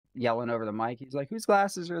yelling over the mic. He's like, "Whose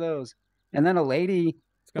glasses are those?" And then a lady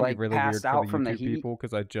It's gonna be really passed weird for the out from the YouTube heat. people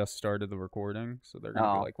because I just started the recording, so they're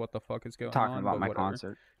gonna be Oh, like, "What the fuck is going talking on?" about But my whatever,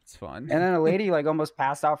 concert. it's fun. And then a lady like almost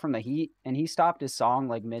passed out from the heat, and he stopped his song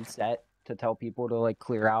like mid set to tell people to like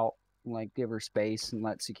clear out, and, like give her space and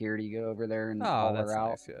let security go over there and Oh, haul her that's out.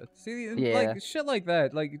 nice. Yeah. See, Yeah. like shit like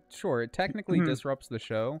that. Like, sure, it technically disrupts the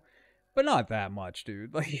show, but not that much,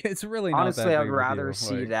 dude. Like, it's really not Honestly, that I'd big of a rather deal.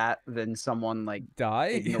 see Like, that than someone like die.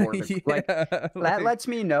 ignore the like Yeah. that Like, lets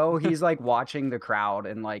me know he's like watching the crowd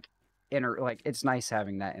and like like it's nice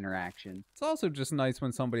having that interaction. it's also just nice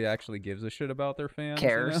when somebody actually gives a shit about their fans. You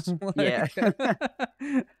know, Cares. Yeah.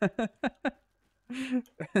 like.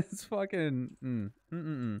 It's fucking.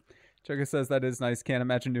 Chugga says that is nice. Can't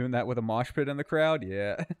imagine doing that with a mosh pit in the crowd.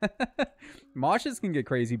 Yeah. Moshes can get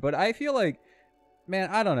crazy, but I feel like, man,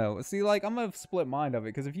 I don't know. See, like, I'm a split mind of it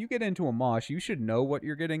because if you get into a mosh, you should know what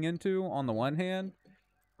you're getting into on the one hand.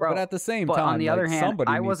 But Bro, at the same but on time, the like, other hand, somebody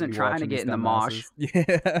I needs to wasn't be trying to watching get these in the mosh.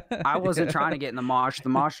 dumbasses. Yeah. I wasn't Yeah. trying to get in the mosh. The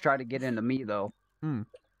mosh tried to get into me though.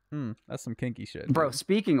 That's some kinky shit, Bro, dude.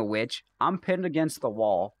 speaking of which, I'm pinned against the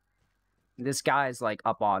wall. This guy's like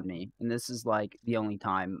up on me, and this is like the only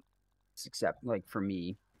time, except like for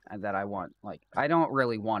me, that I want. Like, I don't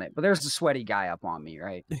really want it, but there's a sweaty guy up on me,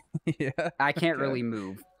 right? Yeah. I can't Okay. really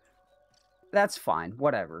move. That's fine,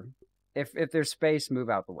 whatever. If there's space, move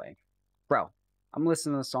out the way, bro. I'm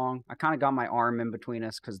listening to the song. I kind of got my arm in between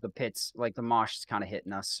us because the pits, like the mosh, is kind of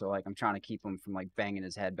hitting us. So like I'm trying to keep him from like banging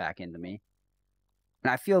his head back into me.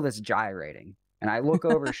 And I feel this gyrating. And I look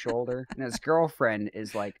over his shoulder, and his girlfriend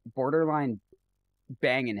is like borderline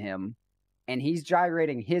banging him, and he's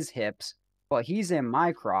gyrating his hips, but he's in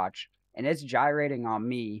my crotch, and it's gyrating on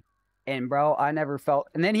me. And bro, I never felt.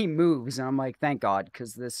 And then he moves, and I'm like, thank God,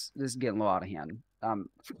 because this is getting a little out of hand. A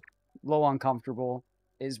little uncomfortable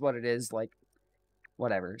is what it is. Like,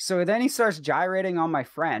 whatever. So then he starts gyrating on my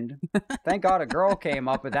friend. Thank God a girl came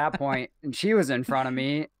up at that point, and she was in front of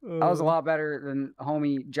me. I was a lot better than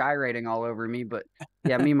homie gyrating all over me. But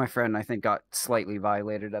yeah, me and my friend, I think, got slightly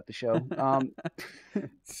violated at the show.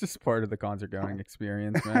 It's just part of the concert going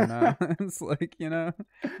experience, man. It's like, you know,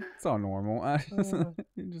 it's all normal.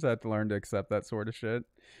 You just have to learn to accept that sort of shit.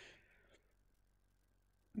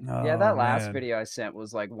 Yeah, Oh, that last man. video I sent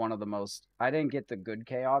was like one of the most. I didn't get the good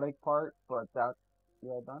chaotic part, but that. You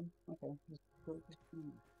all done? Okay.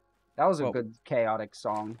 That was a Well, good chaotic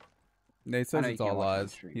song. Nate I says know you it's all can't watch it on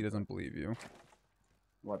lies. stream, He doesn't but believe you.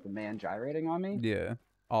 what, the man gyrating on me? Yeah,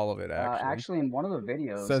 all of it, actually. Actually, in one of the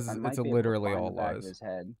videos, Says I it's might be able to literally find all the back of lies. his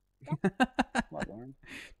head. What, Lauren?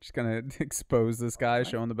 Just gonna expose this guy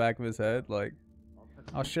showing the back of his head, like,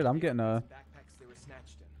 oh shit, I'm getting a.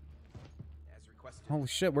 Holy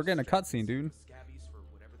shit, we're getting a cutscene, dude.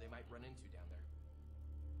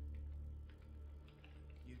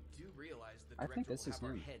 I think this is new.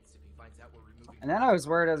 And then I was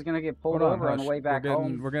worried I was gonna get pulled over on the way back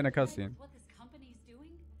home. We're getting a cutscene. What this company's doing?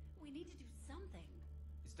 We need to do something.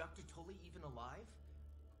 Is Dr. Tully even alive?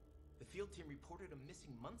 The field team reported him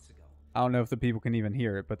missing months ago. I don't know if the people can even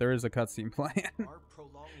hear it, but there is a cutscene playing. Are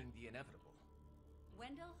prolonging the inevitable.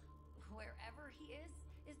 Wendell, wherever he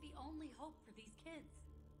is the only hope for these kids.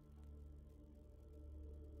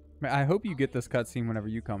 Man, I hope you get this cutscene whenever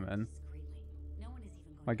you come in.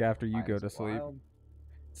 Like after you go to sleep.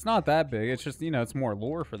 It's not that big. It's just, you know, it's more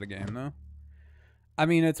lore for the game, though. I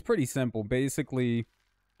mean, it's pretty simple. Basically,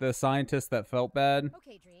 the scientist that felt bad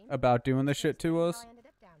about doing the shit to us,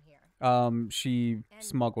 she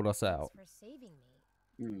smuggled us out.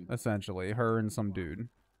 Essentially, her and some dude.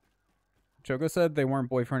 Choco said they weren't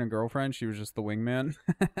boyfriend and girlfriend. She was just the wingman.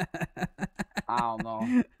 I don't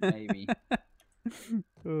know. Maybe.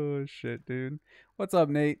 Oh, shit, dude. What's up,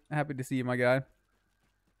 Nate? Happy to see you, my guy.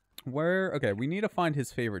 Where? Okay, we need to find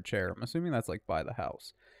his favorite chair. I'm assuming that's like by the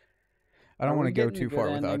house. I don't want to go too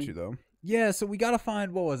far without you, though. Yeah, so we got to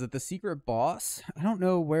find, what was it, the secret boss? I don't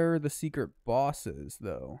know where the secret boss is,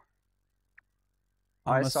 though.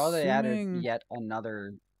 I saw they added yet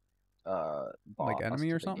another boss like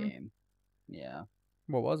enemy or to the something. Game. Yeah.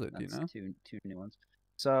 What was it? Do you know? Two new ones.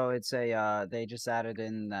 So it's a they just added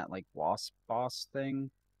in that like wasp boss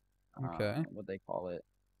thing. Okay. What they call it?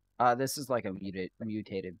 This is like a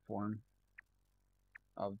mutated form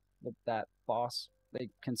of that boss. They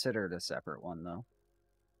consider it a separate one though.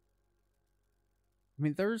 I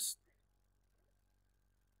mean, there's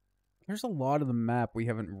a lot of the map we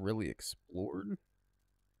haven't really explored.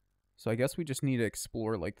 So I guess we just need to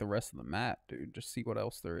explore like the rest of the map, dude. Just see what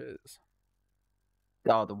else there is.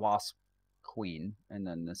 Oh, the wasp queen, and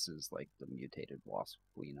then this is like the mutated wasp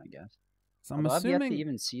queen, I guess. So I'm assuming I've yet to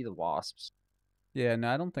even see the wasps. Yeah, no,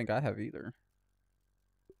 I don't think I have either.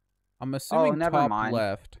 I'm assuming never top mind.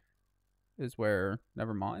 left is where.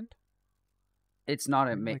 Never mind. It's not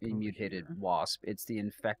a Like over mutated here. wasp. It's the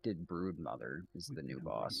infected broodmother is the new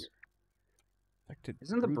boss. Infected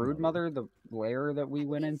Isn't the broodmother the lair that we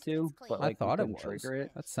went into? But I like we thought it couldn't was. trigger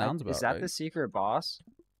it. That sounds about Is that right. the secret boss?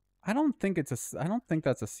 I don't think that's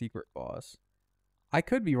a secret boss. I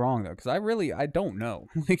could be wrong though, because I don't know.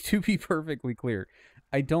 Like, to be perfectly clear,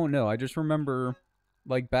 I don't know. I just remember,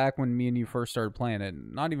 like, back when me and you first started playing it,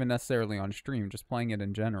 not even necessarily on stream, just playing it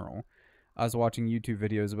in general. I was watching YouTube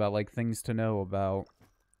videos about like things to know about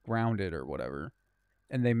Grounded or whatever,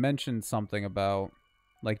 and they mentioned something about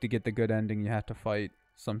like to get the good ending you have to fight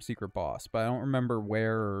some secret boss, but I don't remember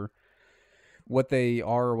where or what they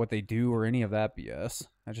are or what they do or any of that BS.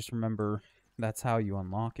 I just remember that's how you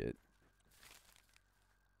unlock it.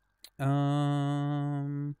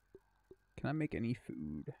 Can I make any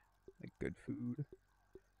food? Like good food?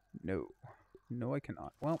 No. No, I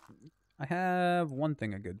cannot. Well, I have one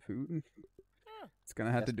thing of good food. It's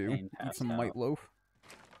gonna have to do. Eat some white loaf.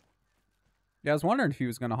 Yeah, I was wondering if he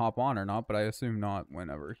was gonna hop on or not, but I assume not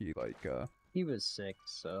whenever he, like, He was sick,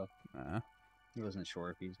 so he wasn't sure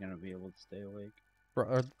if he was gonna be able to stay awake.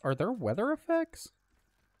 Bro, are there weather effects?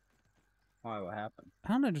 Why, what happened? I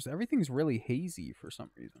don't know, just everything's really hazy for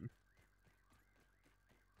some reason.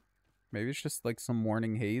 Maybe it's just like some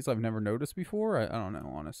morning haze I've never noticed before. I don't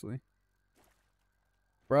know, honestly.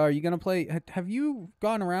 Bro, are you gonna play? Have you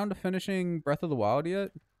gone around to finishing Breath of the Wild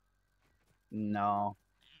yet? No.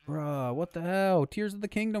 Bruh, what the hell? Tears of the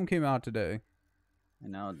Kingdom came out today. I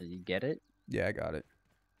know. Did you get it? Yeah, I got it.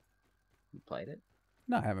 You played it?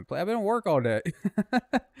 No, I haven't played. I've been at work all day.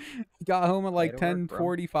 Got home at like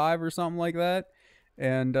 10:45 or something like that,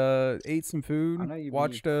 and ate some food,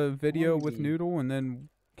 watched a video with Noodle, and then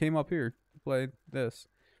came up here to play this.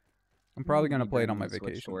 I'm probably gonna play it on my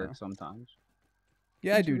vacation though. Sometimes.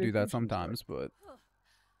 Yeah, I do that sometimes, but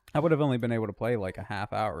I would have only been able to play like a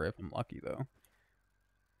half hour if I'm lucky though.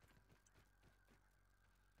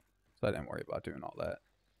 So I didn't worry about doing all that.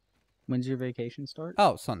 When's your vacation start?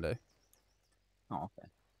 Oh, Sunday. Oh, okay.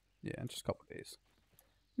 Yeah, just a couple days.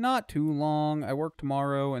 Not too long. I work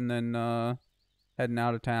tomorrow and then heading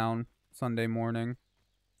out of town Sunday morning.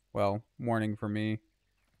 Well, morning for me.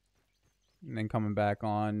 And then coming back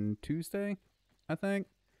on Tuesday, I think.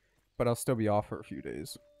 But I'll still be off for a few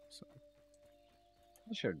days. So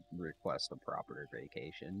I should request a proper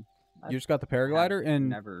vacation. You just got the paraglider in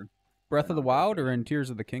never Breath of the Wild or in Tears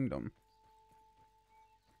of the Kingdom?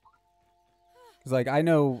 Because, like, I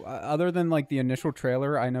know, other than, like, the initial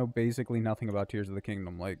trailer, I know basically nothing about Tears of the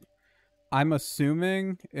Kingdom. Like, I'm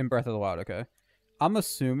assuming, in Breath of the Wild, okay? I'm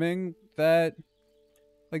assuming that,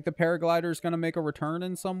 like, the paraglider is going to make a return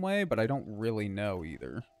in some way, but I don't really know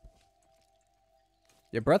either.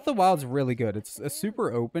 Yeah, Breath of the Wild's really good. It's a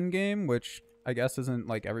super open game, which I guess isn't,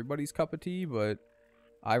 like, everybody's cup of tea, but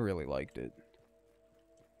I really liked it.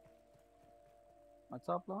 What's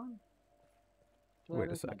up, Lauren? Wait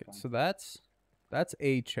a second. So that's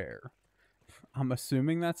a chair. I'm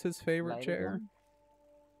assuming that's his favorite chair. Again?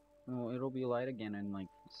 Well, it'll be light again in like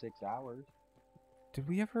 6 hours. Did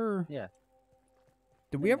we ever? Yeah.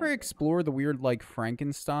 Did we ever explore the weird like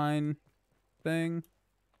Frankenstein thing?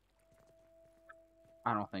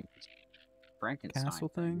 I don't think it's Frankenstein castle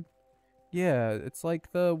thing. Yeah, it's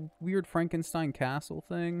like the weird Frankenstein castle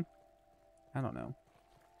thing. I don't know.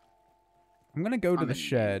 I'm gonna go to the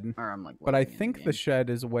shed, but I think the shed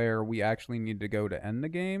is where we actually need to go to end the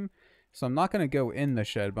game. So I'm not gonna go in the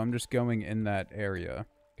shed, but I'm just going in that area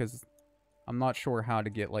because I'm not sure how to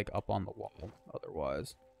get like up on the wall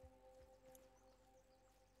otherwise.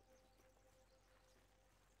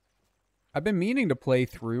 I've been meaning to play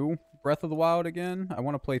through Breath of the Wild again. I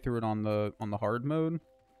want to play through it on the hard mode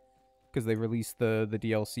because they released the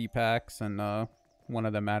DLC packs and one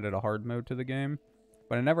of them added a hard mode to the game.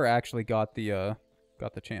 But I never actually got the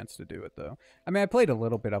chance to do it though. I mean, I played a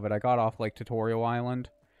little bit of it. I got off like Tutorial Island,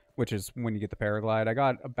 which is when you get the paraglide. I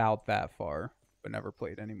got about that far, but never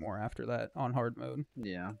played any more after that on hard mode.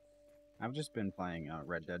 Yeah, I've just been playing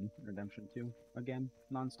Red Dead Redemption 2 again,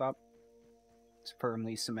 nonstop. It's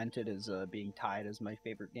firmly cemented as being tied as my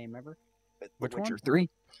favorite game ever. Which Witcher one? 3.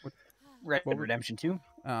 Red Dead Redemption 2.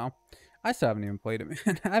 Oh, I still haven't even played it,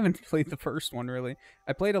 man. I haven't played the first one, really.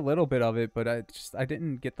 I played a little bit of it, but I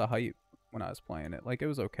didn't get the hype when I was playing it. Like, it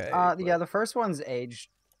was okay. Yeah, the first one's aged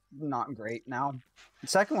not great now. The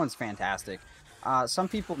second one's fantastic. Some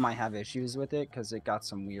people might have issues with it because it got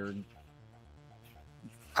some weird...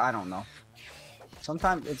 I don't know.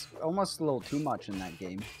 Sometimes it's almost a little too much in that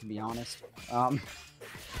game, to be honest. What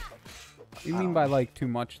do you mean by, like, too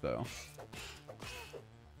much, though?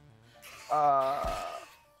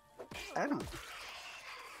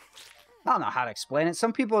 I don't know how to explain it.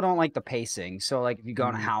 Some people don't like the pacing. So, like, if you go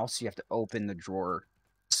in a house, you have to open the drawer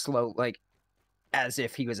slow, like, as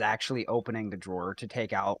if he was actually opening the drawer to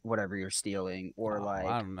take out whatever you're stealing, or like,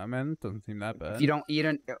 I don't know, man. It doesn't seem that bad. if you don't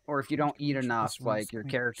eat enough, like, your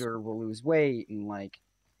character will lose weight, and like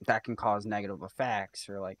that can cause negative effects,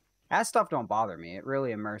 or like that stuff don't bother me. It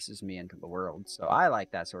really immerses me into the world, so I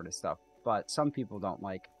like that sort of stuff. But some people don't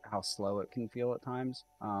like how slow it can feel at times.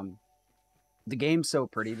 The game's so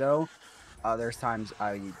pretty though. There's times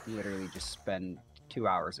I literally just spend 2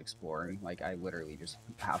 hours exploring. Like, I literally just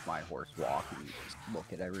have my horse walk and just look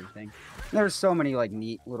at everything. And there's so many like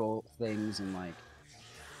neat little things, and like,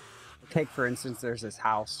 take for instance, there's this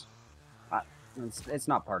house. It's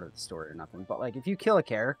not part of the story or nothing, but like, if you kill a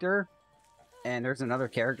character and there's another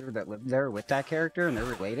character that lived there with that character and they're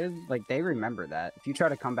related, like, they remember that. If you try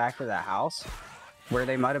to come back to that house where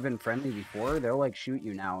they might have been friendly before, they'll like shoot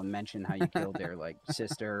you now and mention how you killed their like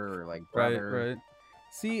sister or like brother. Right.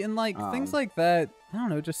 See, and like things like that, I don't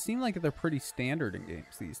know, just seem like they're pretty standard in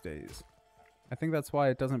games these days. I think that's why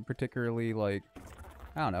it doesn't particularly like,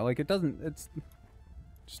 I don't know, like it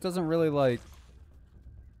just doesn't really like,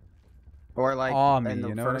 or like awe me, in the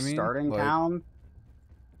you know first what I mean? starting Like, town.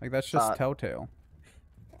 Like, that's just Telltale.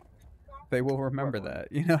 They will remember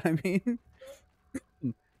that, you know what I mean?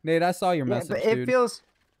 Nate, I saw your message, but it dude. feels,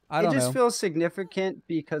 I don't it just know. feels significant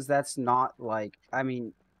because that's not like, I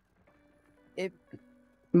mean,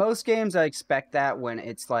 most games I expect that when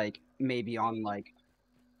it's like maybe on like,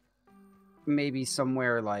 maybe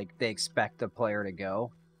somewhere like they expect the player to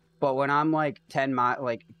go. But when I'm like 10 miles,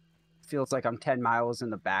 like, feels like I'm 10 miles in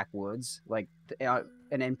the backwoods, like an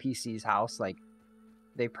NPC's house, like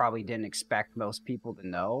they probably didn't expect most people to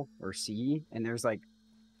know or see. And there's like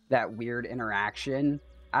that weird interaction.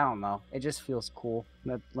 I don't know. It just feels cool.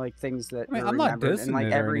 That, like, things that I mean, are I'm not remembered, dissing and like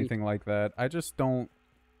it or anything like that. I just don't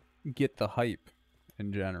get the hype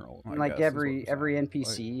in general. Like every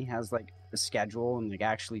NPC has like a schedule and like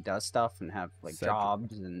actually does stuff and have like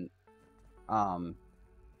jobs, and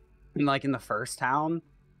like in the first town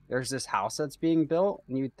there's this house that's being built,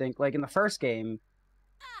 and you'd think like in the first game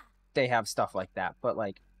they have stuff like that, but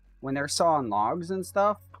like when they're sawing logs and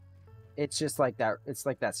stuff, it's just like that. It's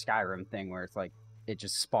like that Skyrim thing where it's like it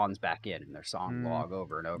just spawns back in and they're sawing log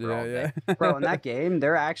over and over all day. Bro, in that game,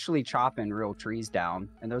 they're actually chopping real trees down,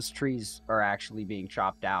 and those trees are actually being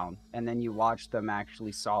chopped down. And then you watch them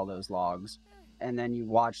actually saw those logs, and then you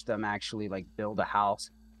watch them actually like build a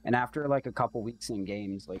house. And after like a couple weeks in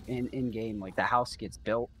games, like in game, like the house gets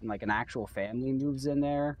built and like an actual family moves in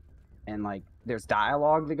there, and like there's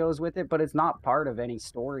dialogue that goes with it, but it's not part of any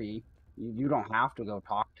story. You don't have to go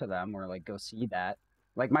talk to them or like go see that.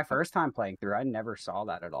 Like my first time playing through, I never saw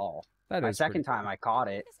that at all. My second time I caught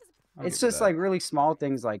it. It's just like really small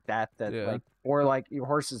things like that like, or like your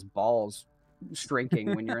horse's balls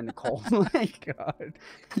shrinking when you're in the cold. Like, God.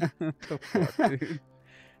 What the fuck, dude?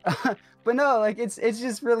 But no, like it's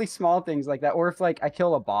just really small things like that. Or if like I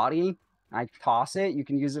kill a body, I toss it, you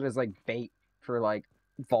can use it as like bait for like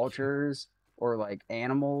vultures or like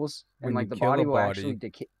animals, and like the body will actually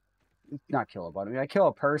not kill a body. I mean, I kill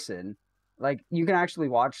a person. Like, you can actually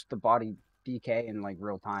watch the body decay in like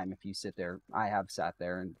real time if you sit there. I have sat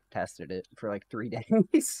there and tested it for like 3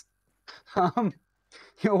 days.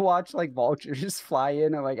 You'll watch like vultures fly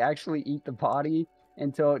in and like actually eat the body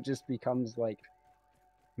until it just becomes like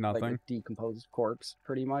nothing, like a decomposed corpse,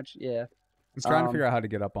 pretty much. Yeah. I'm trying to figure out how to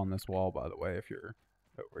get up on this wall, by the way, if you're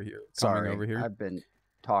over here. Sorry, over here. I've been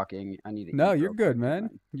talking. I need to. No, you're good,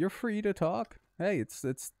 man. You're free to talk. Hey,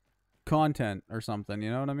 it's content or something, you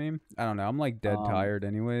know what I mean? I don't know. I'm like dead tired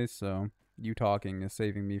anyways, so you talking is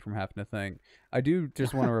saving me from having to think. I do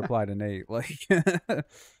just want to reply to Nate,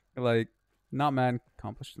 like not mad,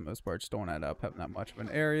 accomplished for the most part, just don't add up having that much of an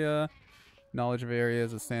area. Knowledge of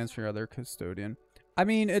areas, it stands for other custodian. I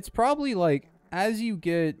mean, it's probably like as you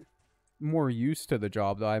get more used to the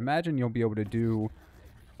job, though, I imagine you'll be able to do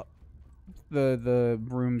the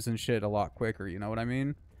rooms and shit a lot quicker, you know what I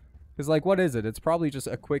mean? Because, like, what is it? It's probably just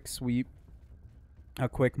a quick sweep, a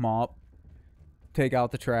quick mop, take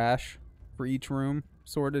out the trash for each room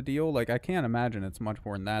sort of deal. Like, I can't imagine it's much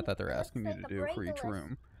more than that they're asking you to do for each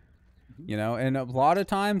room. You know? And a lot of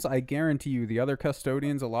times, I guarantee you, the other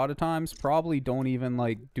custodians, a lot of times, probably don't even,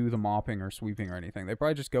 like, do the mopping or sweeping or anything. They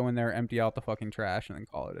probably just go in there, empty out the fucking trash, and then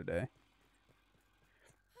call it a day.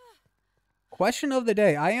 Question of the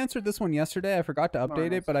day. I answered this one yesterday. I forgot to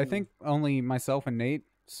update it, but I think only myself and Nate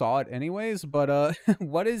saw it anyways. But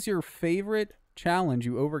what is your favorite challenge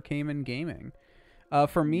you overcame in gaming?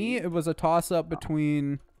 For me, it was a toss-up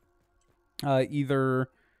between either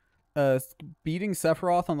beating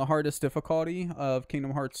Sephiroth on the hardest difficulty of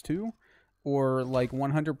Kingdom Hearts 2, or like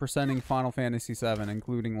 100%ing Final Fantasy 7,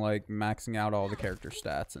 including like maxing out all the character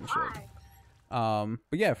stats and shit.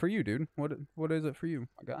 But yeah, for you, dude, what is it for you,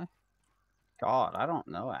 my guy? God, I don't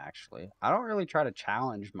know, actually. I don't really try to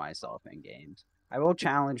challenge myself in games. I will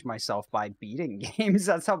challenge myself by beating games.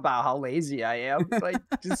 That's about how lazy I am. Like,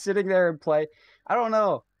 just sitting there and play. I don't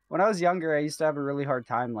know. When I was younger, I used to have a really hard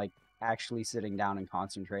time, like, actually sitting down and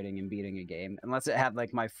concentrating and beating a game. Unless it had,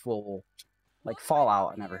 like, my full... Like,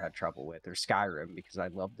 Fallout, I never had trouble with. Or Skyrim, because I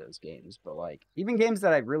loved those games. But, like, even games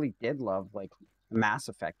that I really did love, like Mass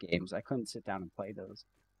Effect games, I couldn't sit down and play those.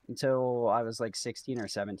 Until I was, like, 16 or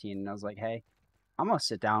 17, and I was like, hey... I'm gonna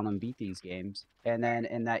sit down and beat these games. And then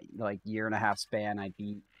in that like year and a half span, I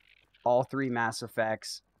beat all 3 Mass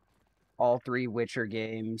Effects, all 3 Witcher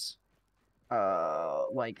games,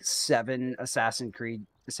 like 7 Assassin's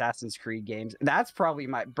Creed games. That's probably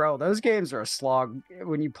my those games are a slog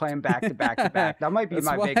when you play them back to back to back. That might be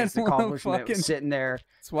my biggest accomplishment, sitting there.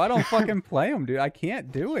 That's why I don't fucking play them, dude. I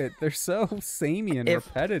can't do it. They're so samey and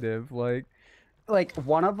repetitive. Like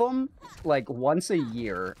one of them, like once a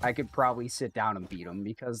year, I could probably sit down and beat them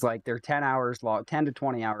because like they're 10 hours long, 10 to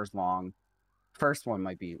 20 hours long. First one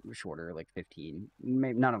might be shorter, like 15.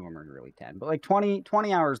 Maybe none of them are really 10, but like 20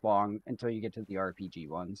 hours long until you get to the RPG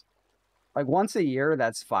ones. Like once a year,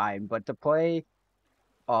 that's fine. But to play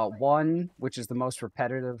one, which is the most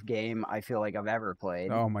repetitive game I feel like I've ever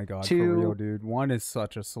played. Oh my god, 2, for real, dude. 1 is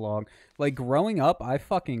such a slog. Like growing up, I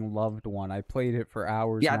fucking loved 1. I played it for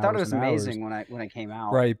hours. Yeah, and I thought it hours was and amazing hours. when it came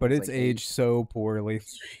out. Right, but it's like aged so poorly.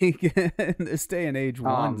 In this day and age,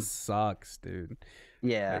 1 sucks, dude.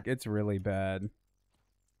 Yeah, like, it's really bad.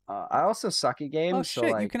 I also suck at games. Oh so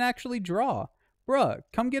shit, like... you can actually draw. Bruh,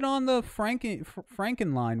 come get on the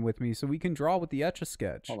Franken line with me so we can draw with the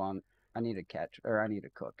Etch-a-Sketch. Hold on. I need to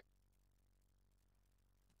cook.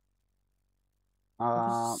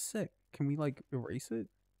 This is sick. Can we like erase it?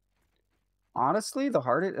 Honestly, the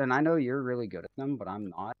hardest, and I know you're really good at them, but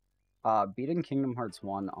I'm not. Beating Kingdom Hearts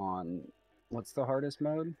 1 on what's the hardest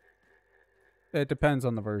mode? It depends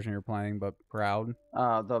on the version you're playing, but proud.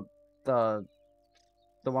 The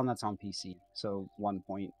one that's on PC. So 1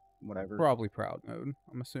 point whatever. Probably proud mode.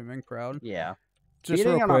 I'm assuming proud. Yeah. Just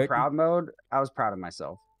beating real it quick, on proud mode, I was proud of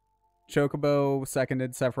myself. Chocobo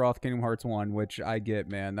seconded Sephiroth Kingdom Hearts 1, which I get,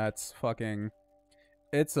 man. That's fucking...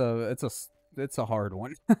 It's a hard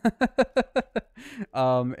one.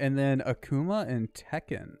 And then Akuma and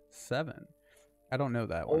Tekken 7. I don't know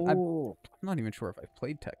that one. Oh. I'm not even sure if I've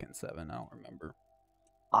played Tekken 7. I don't remember.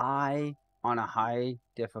 On a high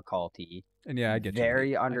difficulty, and yeah, I get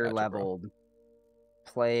very you. underleveled,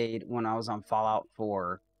 played when I was on Fallout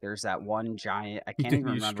 4. There's that one giant, I can't even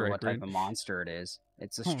remember what type of monster it is.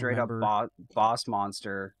 It's a straight up boss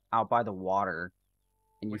monster out by the water,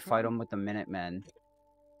 and you fight them with the Minutemen.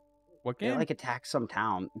 What game? They like attack some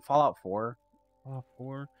town. Fallout 4. Fallout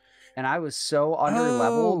 4. And I was so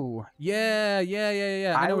underleveled. Oh, yeah.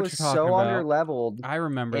 I know what you're talking so about. underleveled. I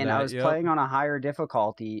remember that. And I was playing on a higher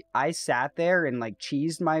difficulty. I sat there and like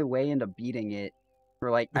cheesed my way into beating it. For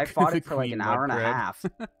like, I fought it for like an hour and a half.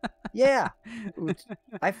 Yeah.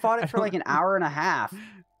 I fought it for like an hour and a half.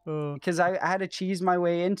 Because I had to cheese my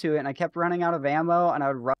way into it. And I kept running out of ammo. And I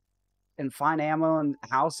would run and find ammo in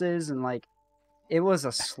houses. And like, it was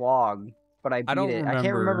a slog, but I beat it. I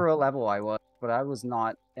can't remember what level I was, but I was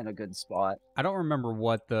not in a good spot. I don't remember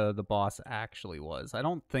what the boss actually was. I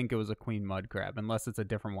don't think it was a Queen Mudcrab, unless it's a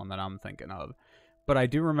different one that I'm thinking of. But I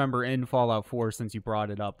do remember in Fallout 4, since you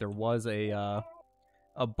brought it up, there was a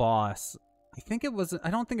boss. I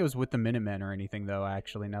don't think it was with the Minutemen or anything, though,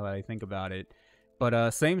 actually, now that I think about it.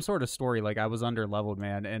 But same sort of story. Like, I was underleveled,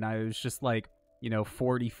 man, and I was just like,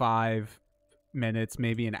 45 minutes,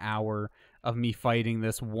 maybe an hour of me fighting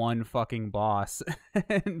this one fucking boss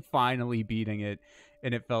and finally beating it,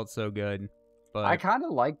 and it felt so good. But I kind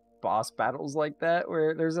of like boss battles like that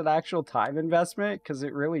where there's an actual time investment, because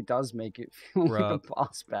it really does make it feel like a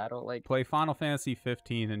boss battle. Like, play Final Fantasy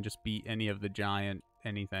 15 and just beat any of the giant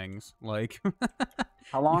anythings. Like,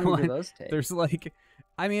 how long do those take? There's like,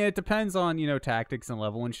 I mean, it depends on tactics and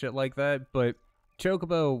level and shit like that, but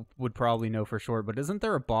Chocobo would probably know for sure. But isn't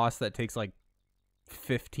there a boss that takes like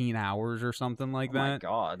 15 hours or something like that? Oh my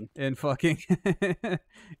god. And fucking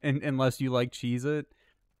and unless you like cheese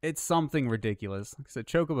it's something ridiculous. So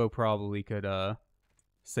Chocobo probably could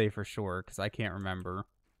say for sure, because I can't remember,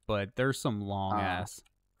 but there's some long ass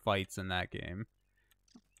fights in that game.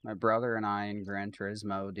 My brother and I in Gran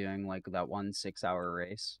Turismo doing like that 1 6-hour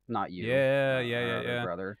race. Not you. Yeah, Our other yeah.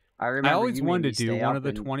 brother. I I remember always you made wanted me to do stay one up of the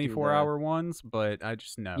and do 24-hour ones, but I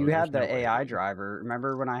just know You there's had the no way, AI dude. driver.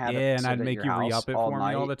 Remember when I had to Yeah, and sit I'd at make your you house re-up it all for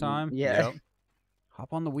me all night? the time. Yeah. Yep.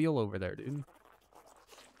 Hop on the wheel over there, dude.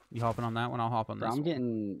 You hopping on that one? I'll hop on Bro, this I'm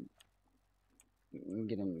one.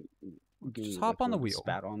 getting Just gooey hop on the liquid wheel.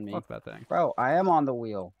 spat on me. Fuck that thing. Bro, I am on the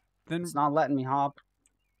wheel. Then It's not letting me hop.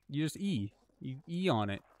 you just E. You E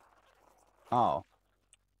on it. Oh.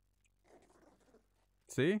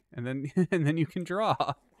 See? And then and then you can draw.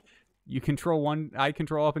 You control one. I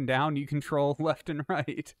control up and down. You control left and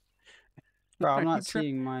right. Bro, I'm not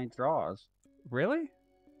seeing my draws. Really?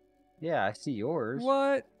 Yeah, I see yours.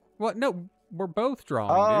 What? What? No, we're both drawing,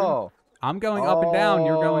 dude. Oh. I'm going up and down.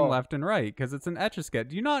 You're going left and right because it's an Etch-a-Sketch.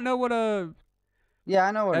 Do you not know what a Yeah,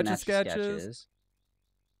 I know what an Etch-a-Sketch Etch-a-Sketch is.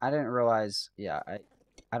 I didn't realize. Yeah, I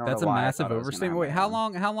don't That's know a why massive I was gonna have overstatement. Wait, my how own.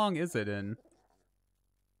 long? How long is it in?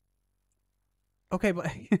 Okay,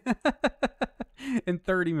 but in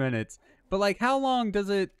 30 minutes. But like, how long does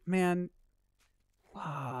it, man?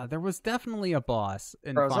 There was definitely a boss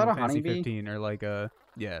in Bro, is that Final a Fantasy honeybee? 15, or like a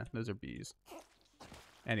yeah, those are bees.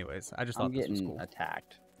 Anyways, I just I'm thought this was getting cool.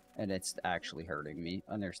 attacked, and it's actually hurting me.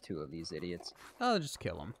 And there's 2 of these idiots. I'll just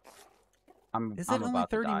kill him. Is I'm it only about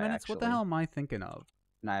 30 to die, minutes? actually, What the hell am I thinking of?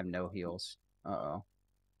 and I have no heals. Uh-oh.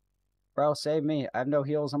 Bro, save me. I have no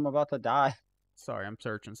heals. I'm about to die. Sorry, I'm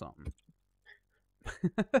searching something.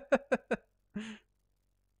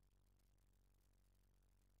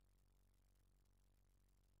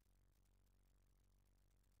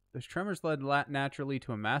 Those tremors led naturally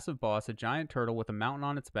to a massive boss, a giant turtle with a mountain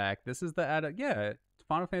on its back. This is the yeah,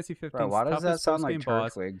 Final Fantasy 15's Bro, why does that toughest sound like post-game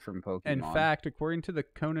boss. Turtwig from Pokemon? In fact, according to the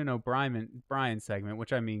Conan O'Brien segment,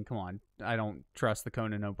 which I mean, come on, I don't trust the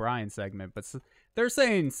Conan O'Brien segment, but they're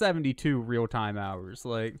saying 72 real-time hours.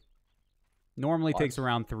 Like, normally takes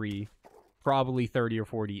around 3, probably 30 or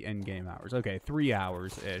 40 in-game hours. Okay, 3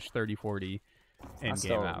 hours-ish, 30, 40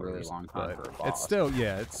 in-game hours. A really long time for a boss. It's still,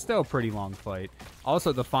 yeah, it's still a pretty long fight.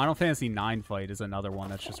 Also, the Final Fantasy 9 fight is another one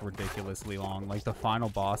that's just ridiculously long. Like, the final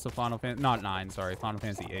boss of Final Fantasy, not 9, sorry, Final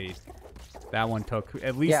Fantasy 8. That one took,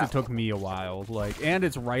 at least it took me a while. Like, and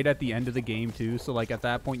it's right at the end of the game, too. So, like, at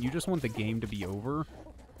that point, you just want the game to be over.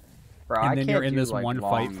 Bro, and then you're in this like, one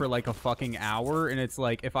fight for like a fucking hour, and it's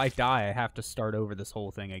like, if I die, I have to start over this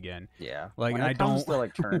whole thing again. Yeah. Like, when I it comes don't to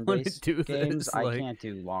like turn-based games, like... I can't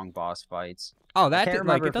do long boss fights. Oh, that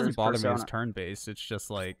like it doesn't bother me Persona... as turn-based. It's just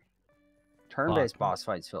like turn-based boss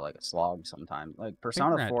fights feel like a slog sometimes. Like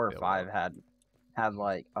Persona 4 or 5 had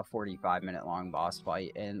like a 45-minute long boss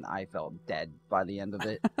fight, and I felt dead by the end of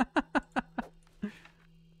it.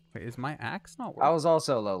 Wait, is my axe not working? I was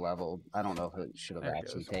also low level. I don't know if it should have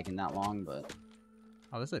actually taken that long, but...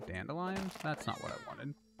 Oh, this is a dandelion? That's not what I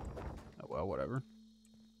wanted. Oh, well, whatever.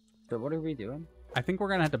 So what are we doing? I think we're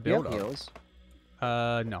going to have to build up. Heals?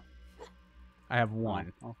 No. I have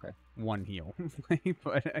one. Oh, okay. One heal.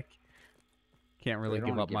 But I can't really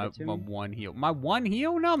give up my one heal. My one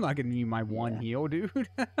heal? No, I'm not giving you my one heal, dude.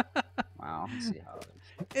 Wow, let's see how it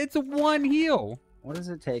is. It's one heal. What does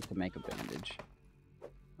it take to make a bandage?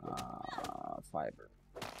 Fiber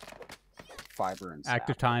and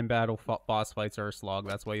active time battle boss fights are a slog.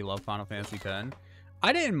 That's why you love Final Fantasy X.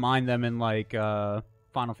 I didn't mind them in like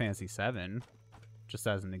Final Fantasy VII, just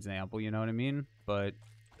as an example. You know what I mean? But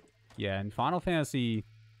yeah, in Final Fantasy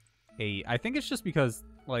VIII, I think it's just because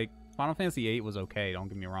like Final Fantasy VIII was okay. Don't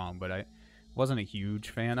get me wrong, but I wasn't a huge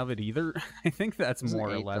fan of it either. I think that's more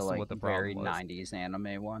or less what the problem was. Very 90s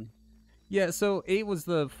anime one. Yeah, so 8 was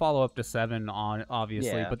the follow-up to 7,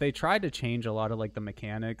 obviously, but they tried to change a lot of, like, the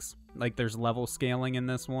mechanics. Like, there's level scaling in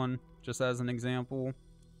this one, just as an example,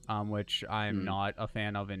 which I'm not a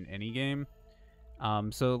fan of in any game.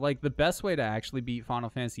 So, like, the best way to actually beat Final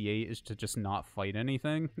Fantasy 8 is to just not fight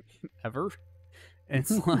anything, ever.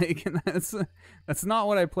 It's like, that's not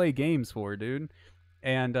what I play games for, dude.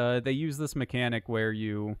 And they use this mechanic where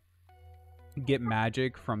you get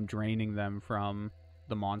magic from draining them from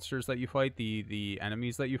the monsters that you fight, the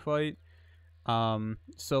enemies that you fight.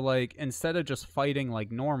 So like instead of just fighting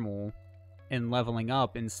like normal and leveling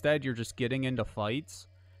up, instead you're just getting into fights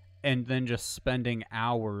and then just spending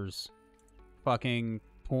hours fucking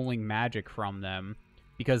pulling magic from them,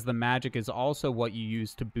 because the magic is also what you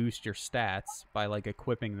use to boost your stats by like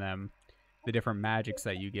equipping them, the different magics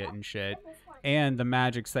that you get and shit. And the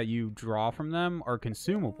magics that you draw from them are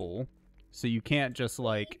consumable, so you can't just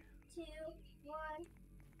like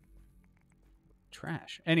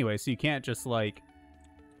trash. Anyway, so you can't just like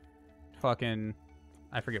fucking,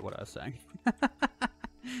 I forget what I was saying.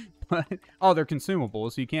 But oh, they're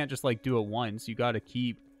consumable, so you can't just like do it once. You got to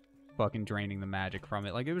keep fucking draining the magic from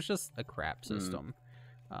it. Like, it was just a crap system.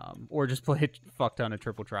 Or just play a fuck ton of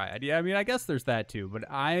Triple Triad. Yeah, I mean, I guess there's that too, but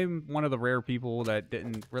I'm one of the rare people that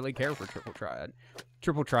didn't really care for Triple Triad.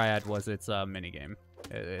 Triple Triad was its minigame.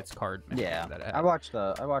 Its card minigame. Yeah, that it had. I watched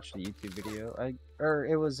the YouTube video.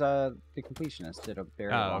 It was the completionist did a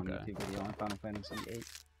very long YouTube video on Final Fantasy VIII.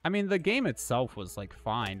 I mean, the game itself was like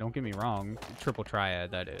fine. Don't get me wrong. Triple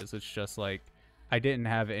Triad, that is. It's just like I didn't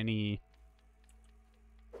have any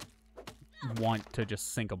want to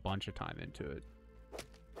just sink a bunch of time into it.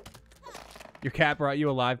 Your cat brought you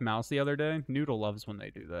a live mouse the other day? Noodle loves when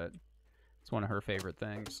they do that. It's one of her favorite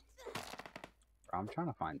things. I'm trying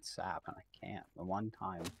to find sap and I can't. The one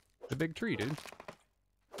time. The big tree, dude.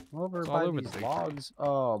 Over by these logs.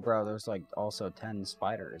 Oh, bro, there's like also 10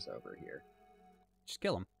 spiders over here. Just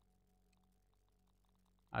kill them.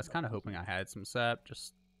 I was kind of hoping I had some sap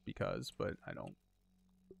just because, but I don't.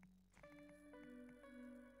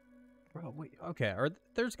 Bro, wait, okay,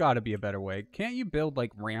 there's got to be a better way. Can't you build,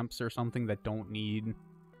 like, ramps or something that don't need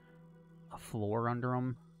a floor under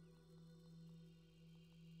them?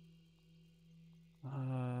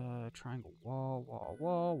 Triangle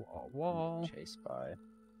wall. Chase by.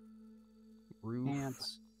 Roof.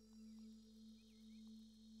 Ants.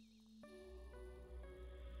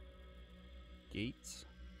 Gates.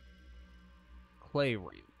 Clay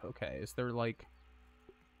ramp. Okay, is there, like...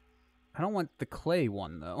 I don't want the clay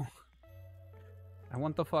one, though. I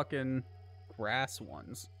want the fucking grass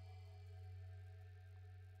ones.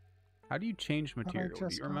 How do you change material? Do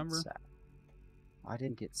you remember? Sap. I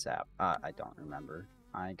didn't get sap. I don't remember.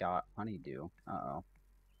 I got honeydew. Uh-oh.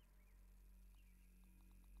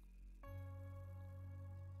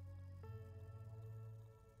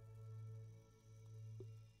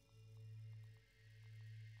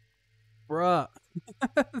 Bruh.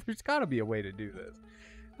 There's gotta be a way to do this.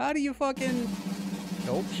 How do you fucking...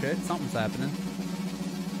 Oh, shit. Something's happening.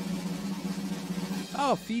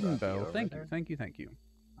 Oh, feeding bow. Thank you.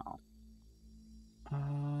 Oh.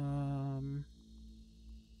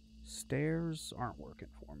 Stairs aren't working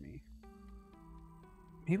for me.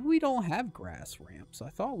 Maybe we don't have grass ramps. I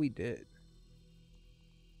thought we did.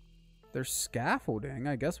 There's scaffolding.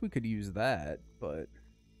 I guess we could use that, but...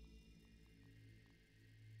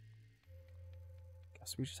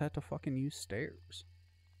 Guess we just had to fucking use stairs.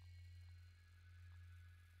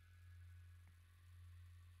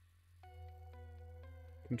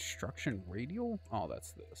 Construction radial? Oh,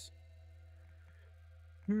 that's this.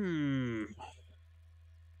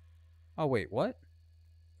 Oh, wait, what?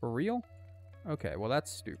 For real? Okay, well, that's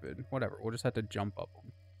stupid. Whatever, we'll just have to jump up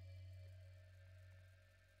them.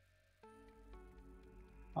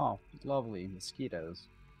 Oh, lovely. Mosquitoes.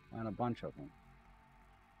 And a bunch of them.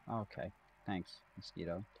 Okay, thanks,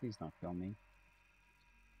 mosquito. Please don't kill me.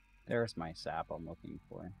 There's my sap I'm looking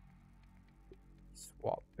for.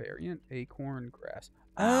 Swap variant, acorn, grass.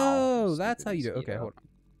 Ow, Oh, that's how you do it. mosquito. Okay, hold on.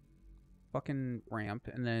 Fucking ramp,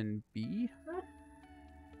 and then B?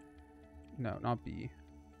 No, not B.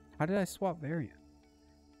 How did I swap variant?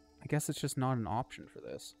 I guess it's just not an option for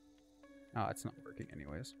this. Oh, it's not working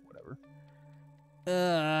anyways. Whatever.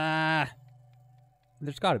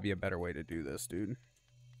 There's got to be a better way to do this, dude.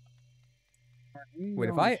 Wait,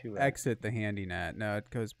 if I exit the handy net... No, it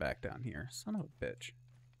goes back down here. Son of a bitch.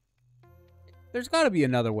 There's got to be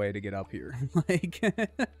another way to get up here. Like,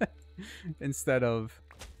 instead of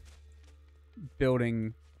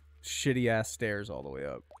building shitty-ass stairs all the way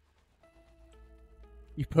up.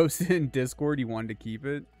 You posted in Discord you wanted to keep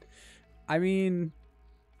it. I mean...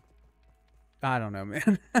 I don't know,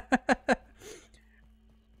 man.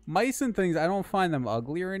 Mice and things, I don't find them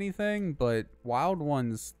ugly or anything, but wild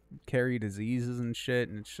ones carry diseases and shit,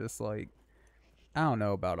 and it's just like... I don't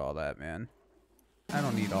know about all that, man. I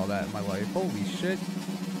don't need all that in my life. Holy shit.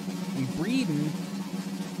 We breeding.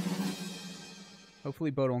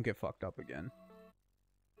 Hopefully Bo don't get fucked up again.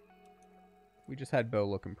 We just had Bo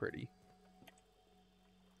looking pretty.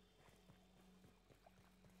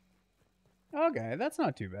 Okay, that's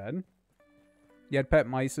not too bad. You had pet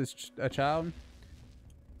mice as a child?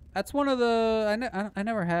 That's one of the... I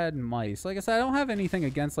never had mice. Like I said, I don't have anything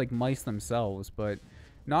against like mice themselves, but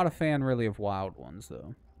not a fan really of wild ones,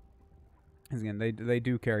 though. Because again, they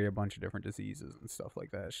do carry a bunch of different diseases and stuff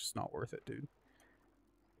like that. It's just not worth it, dude.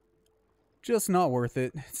 Just not worth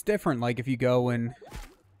it. It's different, like, if you go and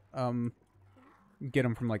get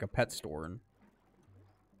them from, like, a pet store and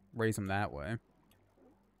raise them that way.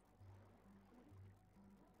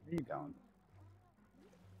 Where are you going?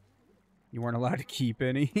 You weren't allowed to keep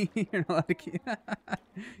any? You're not allowed to keep...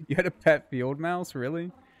 You had a pet field mouse?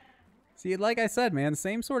 Really? See, like I said, man,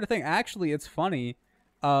 same sort of thing. Actually, it's funny.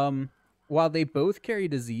 while they both carry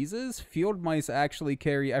diseases, field mice actually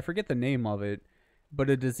carry, I forget the name of it, but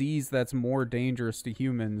a disease that's more dangerous to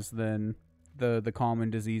humans than the common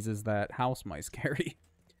diseases that house mice carry.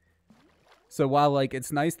 So while, like,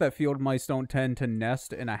 it's nice that field mice don't tend to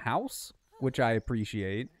nest in a house, which I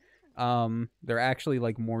appreciate, they're actually,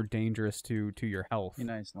 like, more dangerous to your health. Be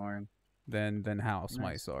nice, Lauren. Than house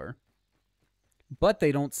mice are. But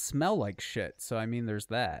they don't smell like shit, so I mean there's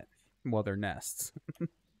that. Well, they're nests.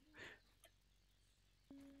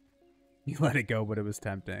 You let it go, but it was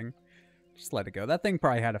tempting. Just let it go. That thing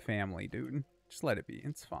probably had a family, dude. Just let it be.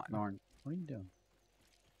 It's fine. Lauren, what are you doing?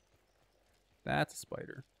 That's a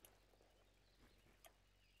spider.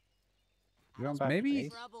 You going back Maybe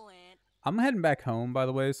to I'm heading back home, by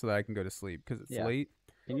the way, so that I can go to sleep because it's late.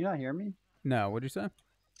 Can you not hear me? No, what'd you say?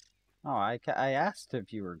 Oh, I asked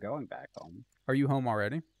if you were going back home. Are you home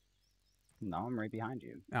already? No, I'm right behind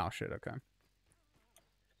you. Oh, shit, okay.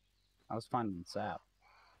 I was finding sap.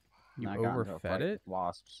 You And I got into a overfed fight it? with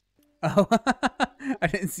wasps. Oh, I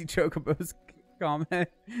didn't see Chocobo's comment.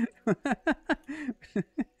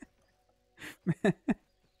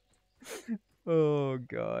 Oh,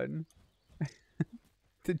 God.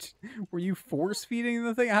 Were you force feeding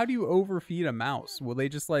the thing? How do you overfeed a mouse? Will they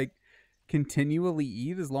just, like, continually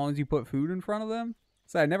eat as long as you put food in front of them?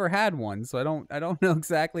 So I never had one, so I don't know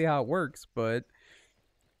exactly how it works, but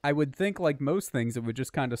I would think, like most things, it would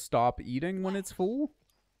just kind of stop eating when it's full.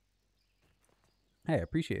 Hey, I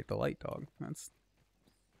appreciate the light, dog. That's...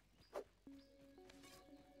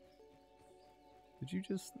 Did you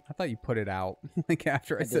just... I thought you put it out, like,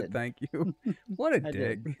 after I said thank you. What a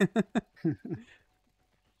dick.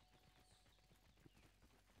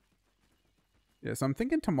 Yeah, so I'm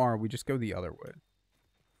thinking tomorrow we just go the other way.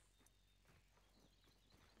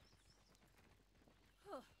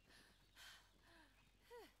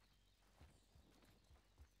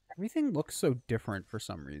 Everything looks so different for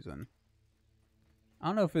some reason. I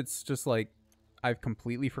don't know if it's just like I've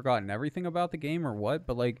completely forgotten everything about the game or what,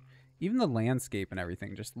 but like even the landscape and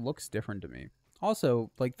everything just looks different to me.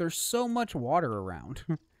 Also, like there's so much water around.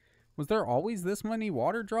 Was there always this many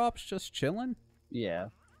water drops just chilling? Yeah.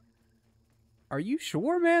 Are you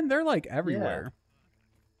sure, man? They're like everywhere.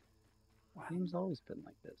 Yeah. Wow. Game's always been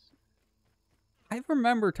like this. I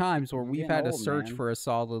remember times where we've had to search man. for a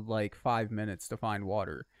solid like 5 minutes to find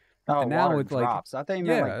water. Oh, and now water it's drops. like, I thought you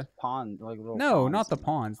meant like pond, like little. No, ponds not the and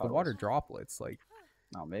ponds. The puddles. water droplets. Like,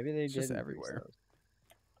 no, maybe they just did everywhere.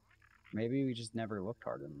 Maybe we just never looked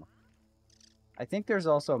hard enough. I think there's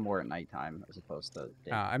also more at nighttime as opposed to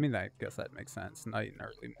day. I mean, I guess that makes sense. Night and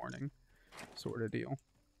early morning, sort of deal.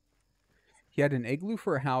 He had an igloo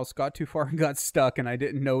for a house, got too far and got stuck, and I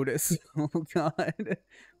didn't notice. Oh, God.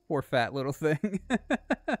 Poor fat little thing.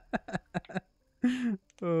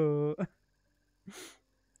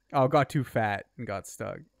 Oh, got too fat and got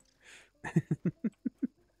stuck.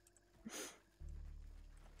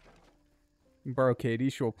 Bro, Katie,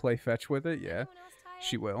 she'll play fetch with it. Yeah,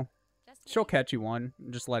 she will. She'll catch you one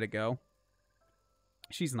and just let it go.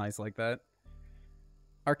 She's nice like that.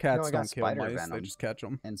 Our cats don't kill mice, they just catch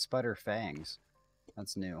them. And spider fangs.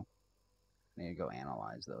 That's new. Need to go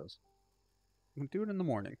analyze those. We'll do it in the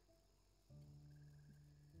morning.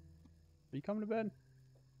 Are you coming to bed?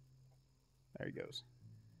 There he goes.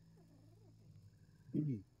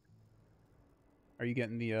 Are you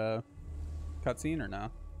getting the cutscene or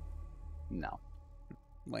no? No.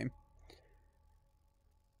 Lame.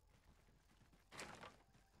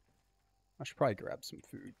 I should probably grab some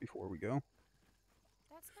food before we go.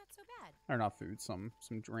 That's not so bad. Or not food, some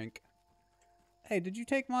drink. Hey, did you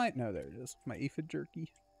take my... No, there it is. My aphid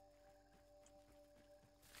jerky.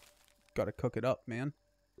 Gotta cook it up, man.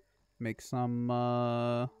 Make some,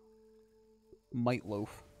 mite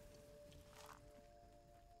loaf.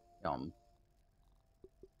 Yum.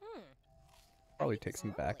 Probably take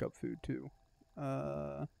some backup food, too.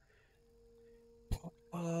 I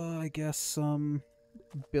guess some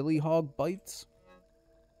billy hog bites.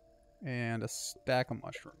 And a stack of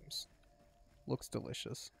mushrooms. Looks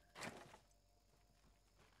delicious.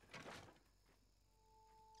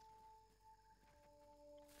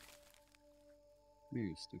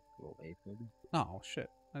 You stupid little aphid. Oh, shit.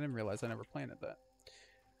 I didn't realize I never planted that.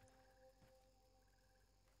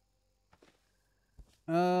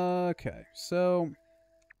 Okay, so...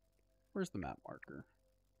 Where's the map marker?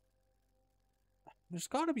 There's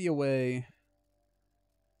gotta be a way...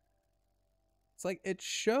 It's like, it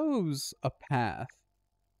shows a path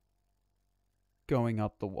going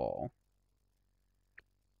up the wall.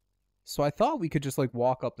 So I thought we could just, like,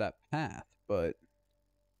 walk up that path, but...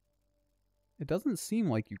 It doesn't seem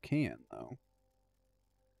like you can, though.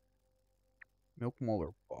 Milk molar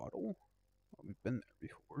bottle. we've been there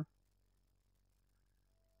before.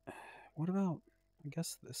 What about, I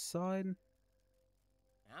guess, this side?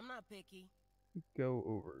 I'm not picky. Go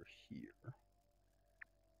over here.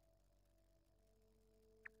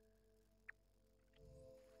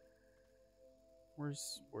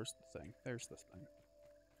 Where's the thing? There's this thing.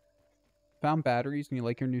 Found batteries and you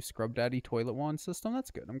like your new Scrub Daddy toilet wand system?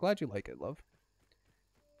 That's good. I'm glad you like it, love.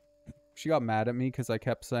 She got mad at me because I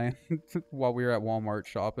kept saying, while we were at Walmart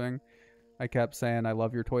shopping, I kept saying, I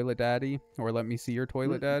love your toilet daddy, or let me see your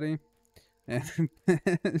toilet daddy. And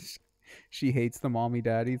she hates the mommy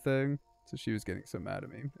daddy thing. So she was getting so mad at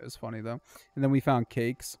me. It was funny, though. And then we found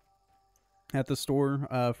cakes at the store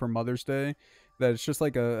for Mother's Day. That it's just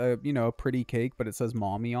like a pretty cake, but it says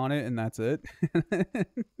mommy on it, and that's it.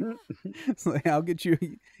 It's like, I'll get you.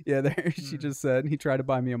 Yeah, there she just said he tried to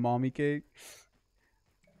buy me a mommy cake.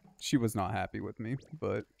 She was not happy with me,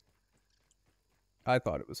 but I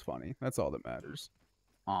thought it was funny. That's all that matters.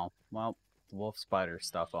 Oh, well, the wolf spider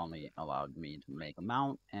stuff only allowed me to make a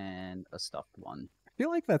mount and a stuffed one. I feel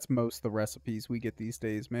like that's most of the recipes we get these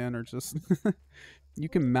days, man, are just... You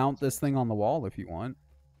can mount this thing on the wall if you want.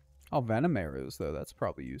 Oh, venom arrows, though. That's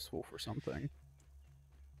probably useful for something.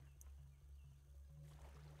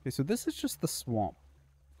 Okay, so this is just the swamp.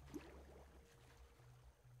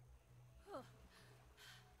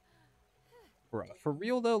 Bruh, for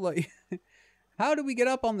real, though, like... How do we get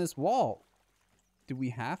up on this wall? Do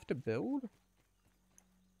we have to build?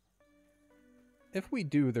 If we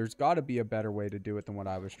do, there's got to be a better way to do it than what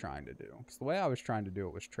I was trying to do. Because the way I was trying to do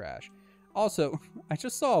it was trash. Also, I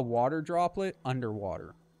just saw a water droplet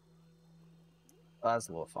underwater. That's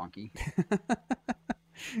a little funky.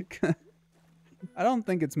 I don't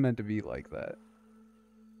think it's meant to be like that.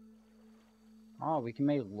 Oh, we can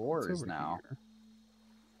make lures now. Here?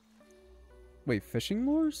 Wait, fishing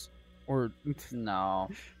lures? Or no.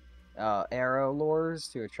 Arrow lures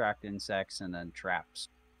to attract insects and then traps.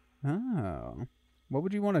 Oh. What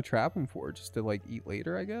would you want to trap them for? Just to, like, eat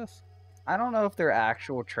later, I guess? I don't know if they're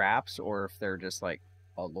actual traps or if they're just, like,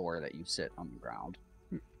 a lure that you sit on the ground.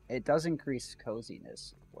 It does increase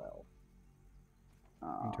coziness as well.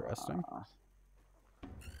 Interesting.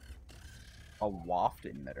 A waft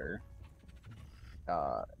emitter.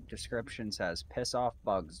 Description says, piss off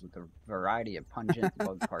bugs with a variety of pungent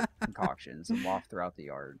bug concoctions and waft throughout the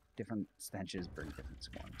yard. Different stenches bring different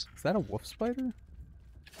swarms. Is that a wolf spider?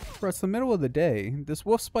 Bro, it's the middle of the day. This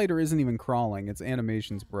wolf spider isn't even crawling. Its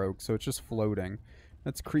animation's broke, so it's just floating.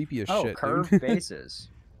 That's creepy as shit, dude. Curved bases.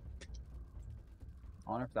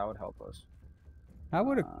 I wonder if that would help us. How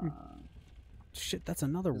would it... Shit, that's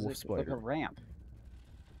another wolf It's spider. like a ramp.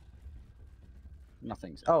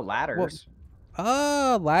 Nothing's... Oh, ladders.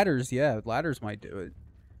 Ladders, yeah. Ladders might do it.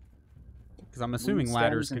 Because I'm assuming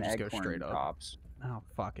ladders can just go straight up. Tops. Oh,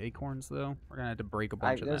 fuck. Acorns, though? We're going to have to break a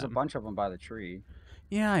bunch of them. There's a bunch of them by the tree.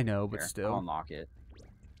 Yeah, I know, but Here, still. I'll unlock it.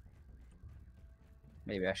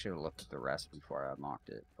 Maybe I should have looked at the rest before I unlocked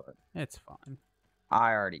it, but... It's fine.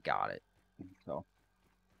 I already got it, so...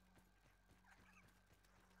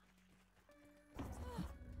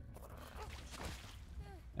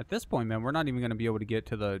 At this point, man, we're not even going to be able to get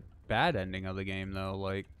to the bad ending of the game, though.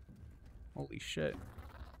 Like, holy shit.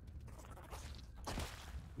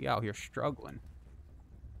 We out here struggling.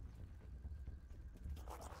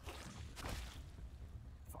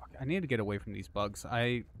 Fuck, I need to get away from these bugs.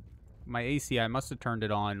 My AC, I must have turned it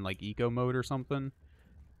on, like, eco mode or something.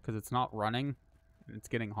 Because it's not running. And it's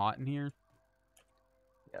getting hot in here.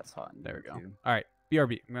 Yeah, it's hot in there we go. Too. Alright,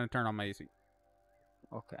 BRB. I'm going to turn on my AC.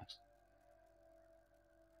 Okay.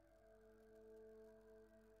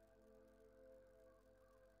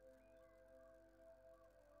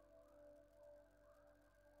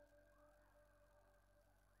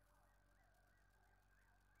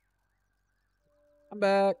 I'm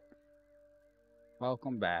back.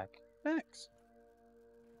 Welcome back. Thanks.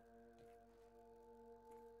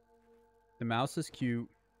 The mouse is cute.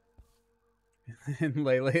 And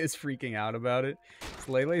Lele is freaking out about it. Is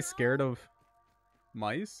Lele scared of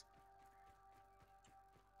mice?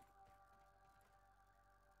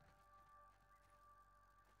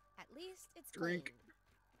 At least it's Drink.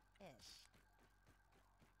 clean-ish.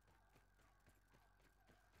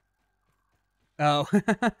 Oh.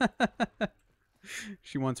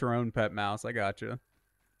 She wants her own pet mouse. I gotcha.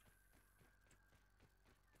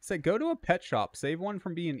 Said, go to a pet shop. Save one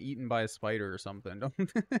from being eaten by a spider or something.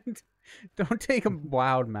 Don't take a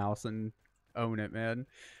wild mouse and own it, man.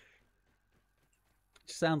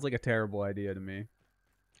 It sounds like a terrible idea to me.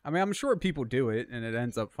 I mean, I'm sure people do it and it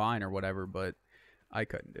ends up fine or whatever, but I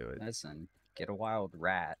couldn't do it. Listen, get a wild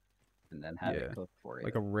rat and then have it cooked for you.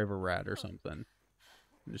 Like a river rat or something.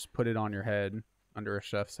 And just put it on your head under a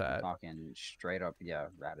chef's hat. Talking straight up, yeah,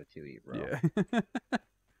 Ratatouille, bro. Yeah.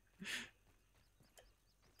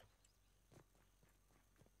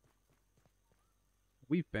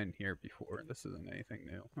 We've been here before. This isn't anything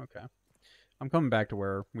new. Okay. I'm coming back to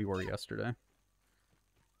where we were yesterday.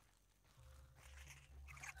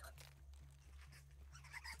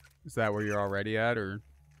 Is that where you're already at, or?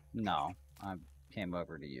 No, I came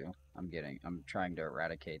over to you. I'm trying to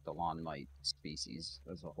eradicate the lawn mite species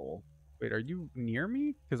as a whole. Wait, are you near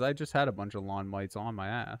me? Because I just had a bunch of lawn mites on my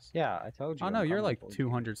ass. Yeah, I told you. Oh, no, you're like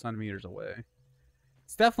 200 centimeters away.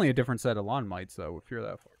 It's definitely a different set of lawn mites, though, if you're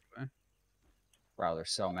that far away. Bro,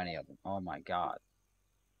 there's so many of them. Oh, my God.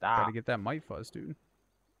 Gotta get that mite fuzz, dude.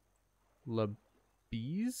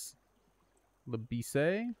 Labisse?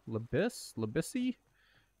 Labisse? Labisse? Labisse?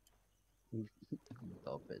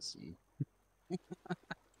 Labisse.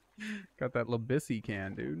 Got that Labisse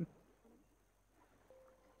can, dude.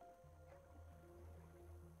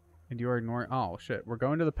 And you are ignoring... Oh, shit. We're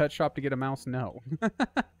going to the pet shop to get a mouse? No.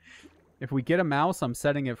 If we get a mouse, I'm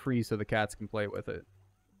setting it free so the cats can play with it.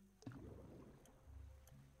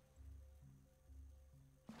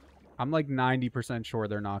 I'm like 90% sure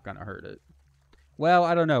they're not going to hurt it. Well,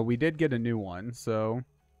 I don't know. We did get a new one, so...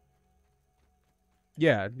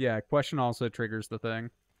 Yeah, question also triggers the thing.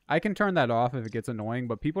 I can turn that off if it gets annoying,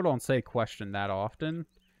 but people don't say question that often.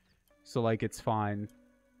 So, like, it's fine,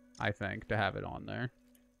 I think, to have it on there.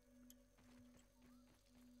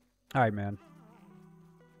 Alright, man.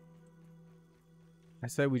 I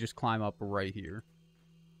said we just climb up right here.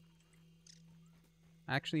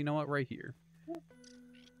 Actually, you know what? Right here.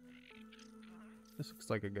 This looks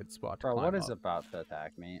like a good spot to climb up. Bro, what is about to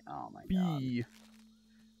attack me? Oh my god.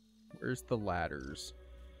 Where's the ladders?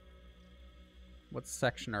 What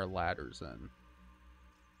section are ladders in?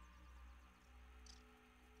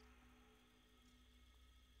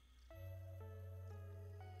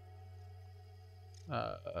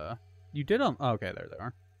 You did them. Oh, okay, there they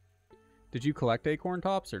are. Did you collect acorn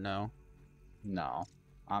tops or no? No.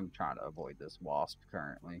 I'm trying to avoid this wasp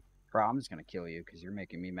currently. Bro, I'm just gonna kill you because you're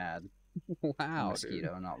making me mad. Wow,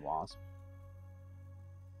 Mosquito, dude. not wasp.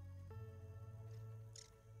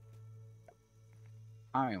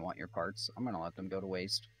 I don't even want your parts. I'm gonna let them go to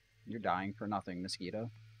waste. You're dying for nothing,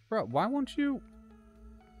 mosquito. Bro, why won't you...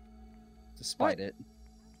 Despite it.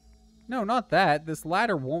 No, not that. This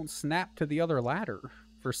ladder won't snap to the other ladder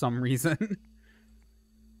for some reason.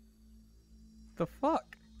 The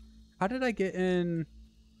fuck? How did I get in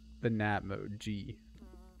the nap mode? G.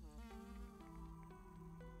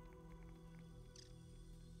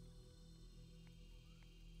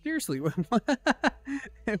 Seriously,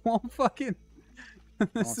 it won't fucking...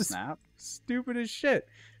 This is snap? Stupid as shit.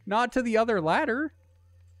 Not to the other ladder.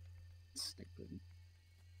 Stupid.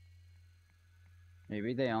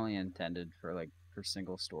 Maybe they only intended for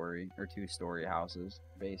single story or 2-story houses,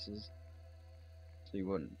 bases. So you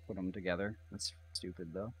wouldn't put them together. That's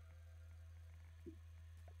stupid though.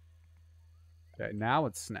 Okay, now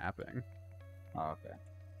it's snapping. Oh, okay.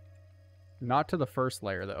 Not to the first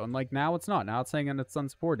layer though. And like now it's not. Now it's saying it's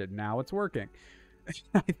unsupported. Now it's working.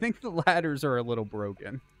 I think the ladders are a little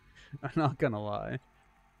broken. I'm not gonna lie.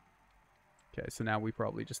 Okay, so now we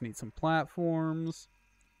probably just need some platforms.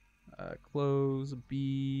 Close.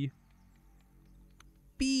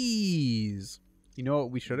 Bees. You know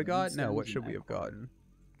what we should have got? No, what should we have gotten?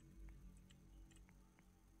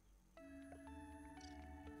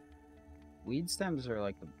 Weed stems are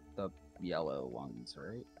like the yellow ones,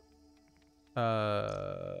 right?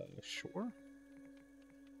 Sure.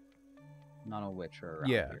 None of which are around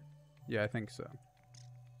here. Yeah, I think so.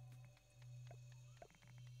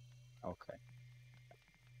 Okay.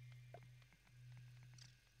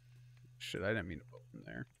 Shit, I didn't mean to put them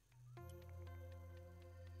there.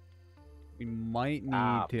 We might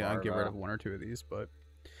need to get rid of 1 or 2 of these, but...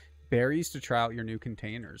 Berries to try out your new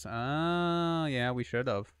containers. Ah, yeah, we should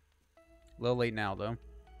have. A little late now, though.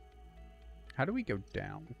 How do we go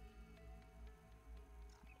down?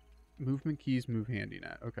 Movement keys, move handy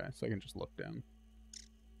net. Okay, so I can just look down.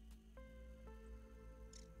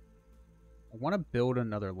 I want to build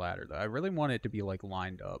another ladder, though. I really want it to be, like,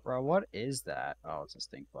 lined up. Bro, what is that? Oh, it's a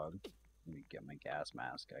stink bug. Let me get my gas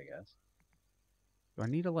mask, I guess. Do I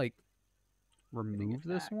need to, like, remove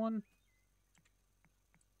this one?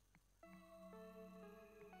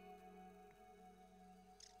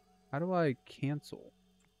 How do I cancel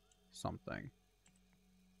something?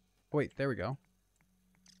 Wait, there we go.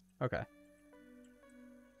 Okay.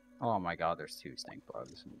 Oh my god, there's 2 stink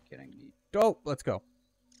bugs. Are you kidding me? Oh, let's go.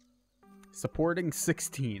 Supporting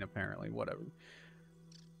 16, apparently. Whatever.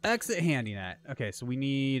 Exit handy net. Okay, so we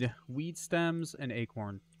need weed stems and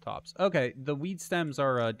acorn tops. Okay, the weed stems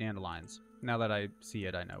are dandelions. Now that I see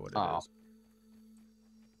it, I know what it is.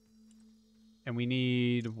 And we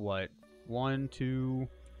need, what? 1, 2...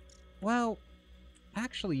 Well,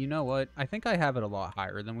 actually, you know what? I think I have it a lot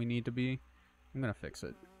higher than we need to be. I'm going to fix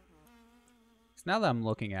it. So now that I'm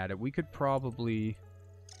looking at it, we could probably...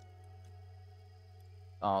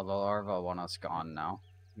 Oh, the larva one is gone now.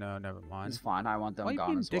 No, never mind. It's fine. I want them Why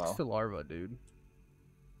gone you as being dicks well. to larva, dude?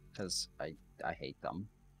 Because I hate them.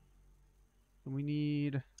 We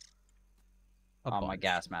need... Oh, my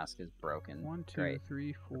gas mask is broken. 1, 2, Great.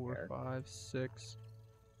 3, 4, Repair. 5, 6,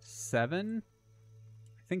 7.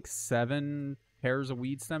 I think 7 pairs of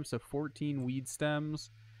weed stems, so 14 weed stems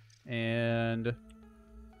and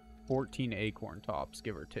 14 acorn tops,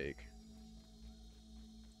 give or take.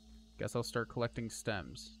 Guess I'll start collecting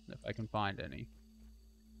stems if I can find any.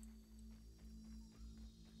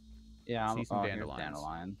 Yeah, See some here's dandelions.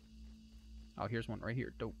 dandelion. Oh, here's one right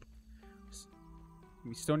here. Dope.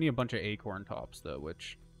 We still need a bunch of acorn tops, though,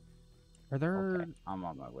 which... Are there... Okay, I'm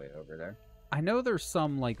on my way over there. I know there's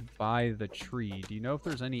some, like, by the tree. Do you know if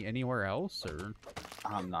there's any anywhere else, or...?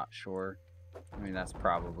 I'm not sure. I mean, that's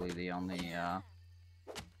probably the only,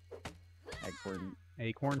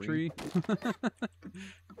 Acorn tree?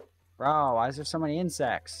 Bro, why is there so many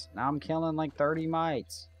insects? Now I'm killing, like, 30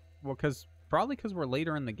 mites. Well, probably because we're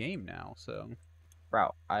later in the game now, so...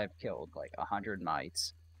 Bro, I've killed, like, 100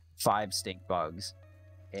 mites, 5 stink bugs,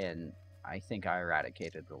 and I think I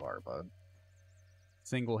eradicated the larva.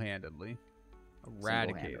 Single-handedly.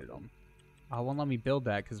 Eradicated them. Oh, won't let me build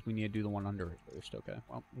that because we need to do the one under it first. Okay.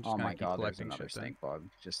 Well, I'm just Oh my god, there's another stink bug.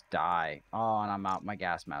 Just die. Oh, and I'm out. My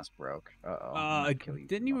gas mask broke. Uh-oh.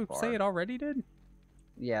 Didn't you say it already did?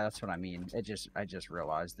 Yeah, that's what I mean. I just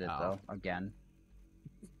realized it, though, again.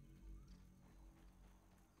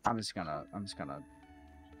 I'm just gonna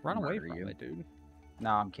run away murder from you. it, dude. No,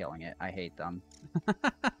 I'm killing it. I hate them.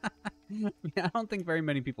 Yeah, I don't think very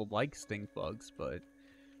many people like stink bugs, but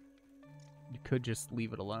you could just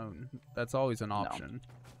leave it alone. That's always an option.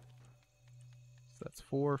 So that's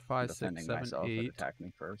 4, 5, 6, 7, 8. Attack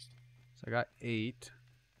me first. So I got 8.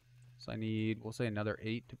 So I need, we'll say another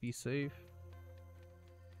 8 to be safe.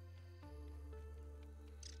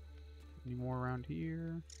 Any more around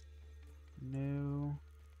here? No.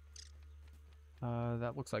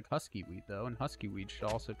 That looks like husky weed, though, and husky weed should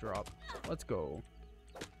also drop. Let's go.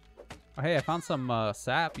 Oh, hey, I found some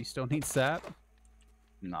sap. You still need sap?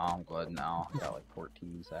 No, I'm good now. I got like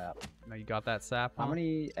 14 sap. No, you got that sap, huh? How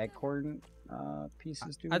many acorn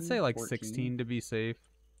pieces do we I'd need? say like 14? 16 to be safe.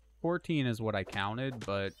 14 is what I counted,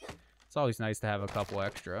 but it's always nice to have a couple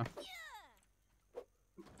extra.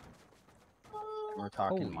 We're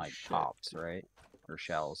talking Holy like shit. tops, right? Or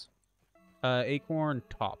shells. Acorn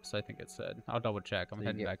tops, I think it said. I'll double check. I'm So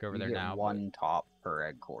heading back over you there get now. one top per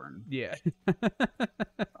acorn. Yeah.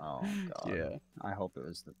 Oh god. Yeah. I hope it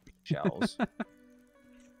was the shells.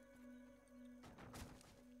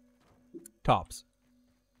 Tops.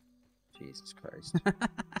 Jesus Christ.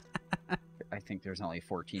 I think there's only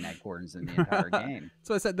 14 acorns in the entire game.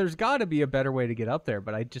 So I said there's got to be a better way to get up there,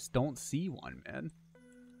 but I just don't see one, man.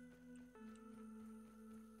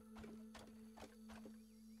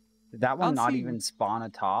 Did that one I don't not see- even spawn a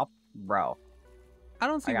top? Bro. I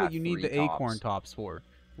don't see I what got you need 3 the acorn tops for.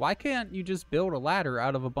 Why can't you just build a ladder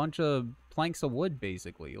out of a bunch of planks of wood,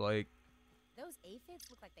 basically? Like, Those aphids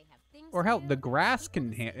look like they have things. or to hell, do the that grass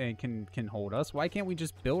people can hold us. Why can't we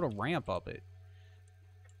just build a ramp up it?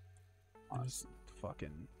 That's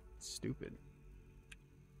fucking stupid.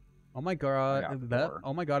 Oh my god,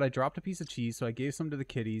 oh my god, I dropped a piece of cheese, so I gave some to the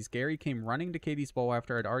kitties. Gary came running to Katie's bowl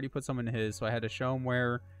after I'd already put some in his, so I had to show him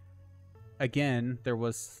where, again, there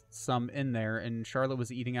was some in there, and Charlotte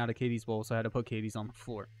was eating out of Katie's bowl, so I had to put Katie's on the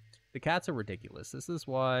floor. The cats are ridiculous. This is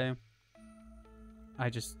why I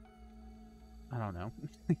don't know.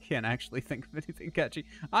 I can't actually think of anything catchy.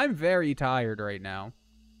 I'm very tired right now.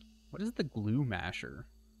 What is the glue masher?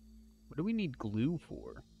 What do we need glue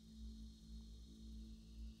for?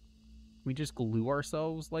 We just glue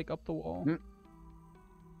ourselves, like, up the wall?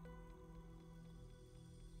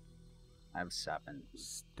 I have 7.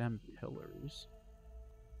 Stem pillars.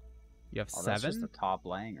 You have Oh, 7? that's just the top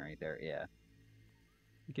laying right there. Yeah.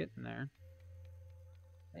 Get in there.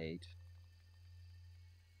 8.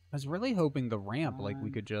 I was really hoping the ramp, like,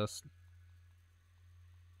 we could just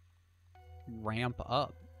ramp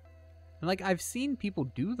up. And, like, I've seen people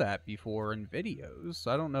do that before in videos.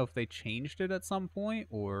 So I don't know if they changed it at some point,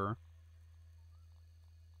 or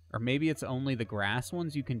maybe it's only the grass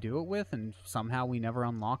ones you can do it with, and somehow we never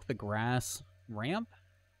unlock the grass ramp?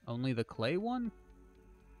 Only the clay one?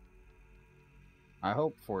 I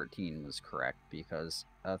hope 14 was correct because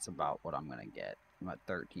that's about what I'm gonna get. I'm at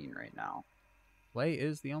 13 right now. Clay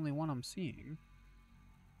is the only one I'm seeing.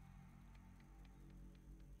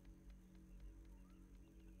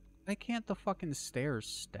 Why can't the fucking stairs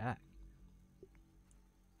stack?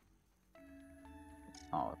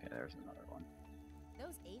 Oh, okay, there's another one.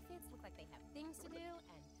 Those aphids look like they have things to do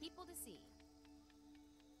and people to see.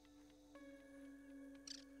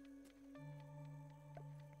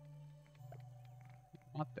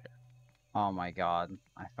 Not there. Oh my god,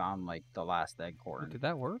 I found like the last acorn. Did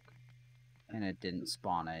that work? And it didn't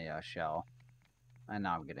spawn a shell. And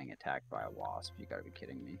now I'm getting attacked by a wasp. You gotta be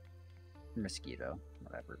kidding me. Mosquito,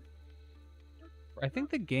 whatever. I think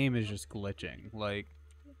the game is just glitching. Like,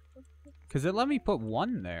 because it let me put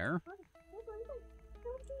one there.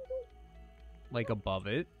 Like, above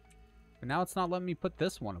it. But now it's not letting me put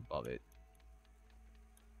this one above it.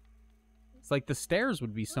 It's like the stairs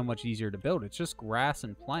would be so much easier to build. It's just grass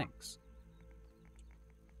and planks.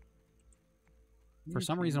 For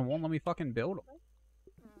some reason, it won't let me fucking build them.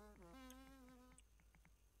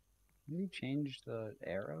 Can you change the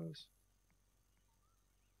arrows?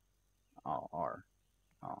 Oh, R.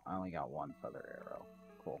 Oh, I only got one feather arrow.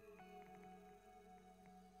 Cool.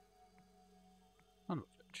 Son of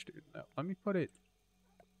a bitch, dude. No, let me put it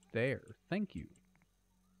there. Thank you.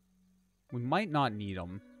 We might not need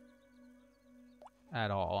them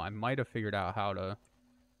at all. I might have figured out how to...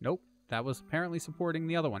 Nope. That was apparently supporting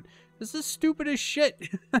the other one. This is stupid as shit.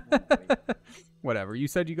 Whatever. You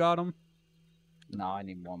said you got them? No, I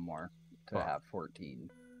need one more to have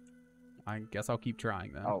 14. I guess I'll keep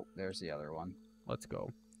trying then. Oh, there's the other one. Let's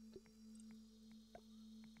go.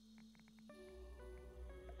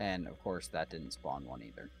 And, of course, that didn't spawn one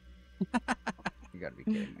either. You gotta be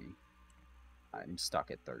kidding me. I'm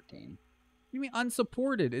stuck at 13. You mean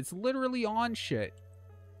unsupported? It's literally on shit.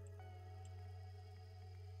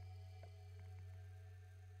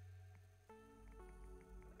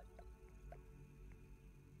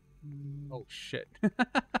 Oh, shit.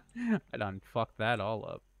 I done fucked that all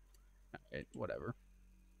up. Alright, whatever.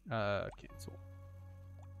 Cancel.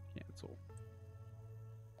 Cancel.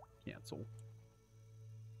 Cancel.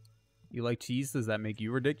 You like cheese? Does that make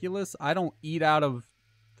you ridiculous? I don't eat out of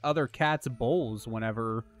other cats' bowls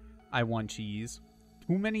whenever I want cheese.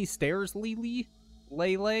 Too many stairs, Lily?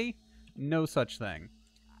 Lele? No such thing.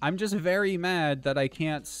 I'm just very mad that I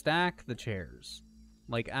can't stack the chairs.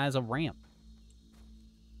 Like, as a ramp.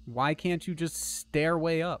 Why can't you just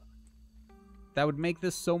stairway up? That would make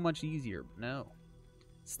this so much easier. No.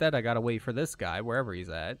 Instead, I gotta wait for this guy, wherever he's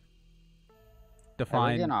at.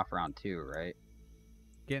 Define... We're getting off round 2, right?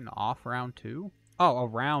 Getting off round 2? Oh, a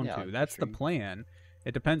round 2. That's the plan.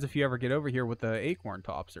 It depends if you ever get over here with the acorn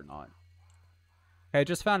tops or not. Okay, I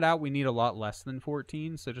just found out we need a lot less than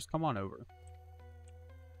 14, so just come on over.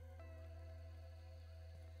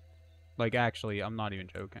 Like, actually, I'm not even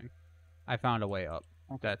joking. I found a way up.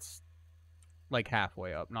 That's like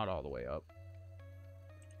halfway up, not all the way up.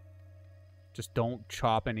 Just don't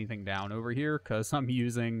chop anything down over here, because I'm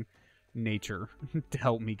using nature to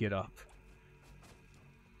help me get up.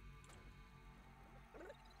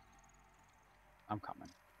 I'm coming.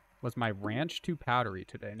 Was my ranch too powdery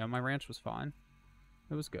today? No, my ranch was fine.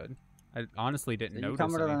 It was good. I honestly didn't notice anything.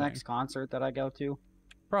 You coming to the next concert that I go to?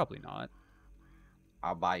 Probably not.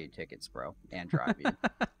 I'll buy you tickets, bro, and drive you.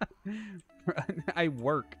 I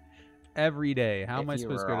work every day. How am I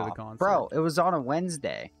supposed to go to the concert? Bro, it was on a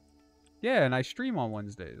Wednesday. Yeah, and I stream on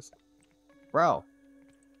Wednesdays. Bro,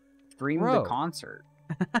 stream the concert.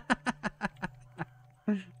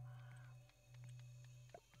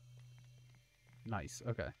 Nice,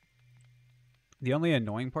 okay. The only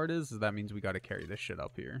annoying part is that means we gotta carry this shit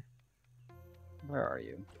up here. Where are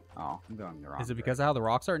you? Oh, I'm going the wrong Is it because of how the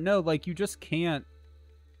rocks are? No, like, you just can't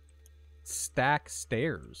stack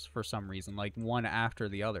stairs for some reason, like one after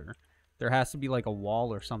the other. There has to be like a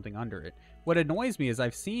wall or something under it. What annoys me is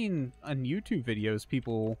I've seen on YouTube videos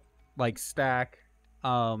people like stack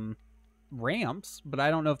ramps, but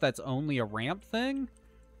I don't know if that's only a ramp thing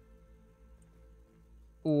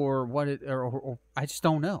or what it or I just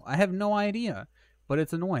don't know. I have no idea, but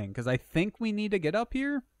it's annoying because I think we need to get up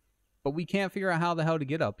here, but we can't figure out how the hell to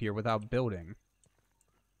get up here without building.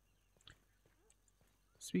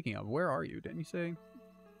 Speaking of, where are you? Didn't you say?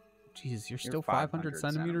 Jesus, you're still 500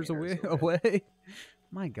 centimeters away?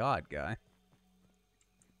 My God, guy.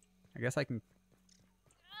 I guess I can...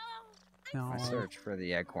 No. My search for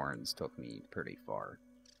the acorns took me pretty far.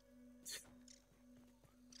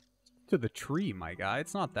 To the tree, my guy.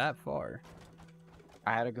 It's not that far.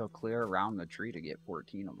 I had to go clear around the tree to get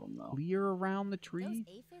 14 of them, though. Clear around the Those tree?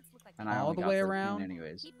 aphids look like And they I have All only the got way 13 around?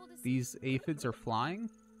 anyways. people to see. These aphids are flying?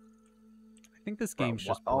 I think this Bro, game's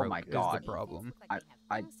just oh broke my is the God. problem. Aphids look like they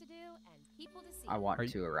I- have things to do and people to see. I want Are you-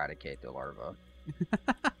 to eradicate the larva.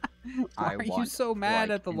 Why are you want, so mad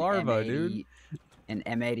like, at the an larva, M80 dude? An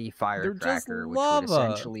M80 just firecracker, which lava. would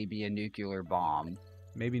essentially be a nuclear bomb.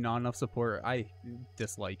 Maybe not enough support. I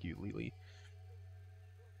dislike you, Lily.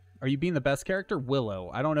 Are you being the best character?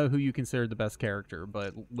 Willow. I don't know who you consider the best character,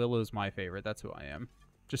 but Willow's my favorite. That's who I am.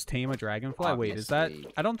 Just tame a dragonfly? Wait, is that...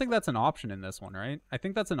 Obviously. I don't think that's an option in this one, right? I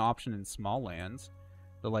think that's an option in Small Lands.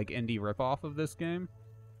 The, like, indie ripoff of this game.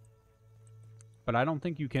 But I don't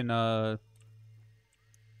think you can,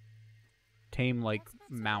 tame, like, That's not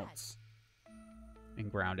so bad. mounts in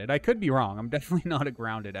Grounded. I could be wrong. I'm definitely not a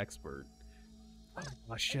Grounded expert.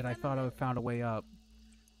 Oh, shit. I thought I found a way up.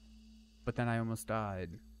 But then I almost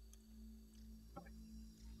died.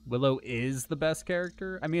 Willow is the best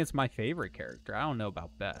character? I mean, it's my favorite character. I don't know about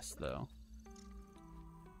best, though.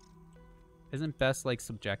 Isn't best, like,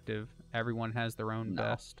 subjective? Everyone has their own No.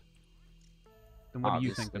 best? Then what do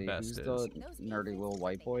you think the Obviously, best who's is? the Those nerdy aphids little look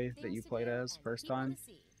white like boy they have that you things to played do as and first people to time?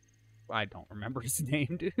 see. I don't remember his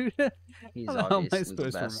name, dude. He's How the hell am I obviously the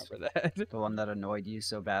supposed to best. remember that? The one that annoyed you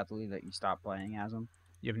so badly that you stopped playing as him?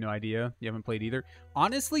 You have no idea? You haven't played either?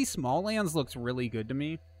 Honestly, Small Lands looks really good to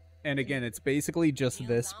me. And again, it's basically just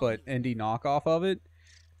this, but indie knockoff of it.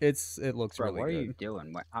 It looks Bro, really what are good. you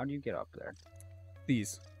doing? How do you get up there?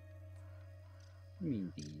 These. I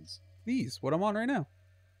mean these. These. What I'm on right now.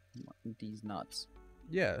 These nuts.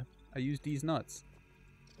 Yeah. I used these nuts.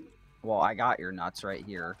 Well, I got your nuts right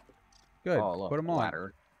here. Good. Oh, look, Put them on.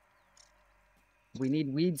 ladder. We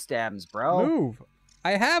need weed stems, bro. Move.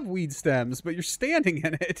 I have weed stems, but you're standing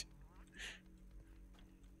in it.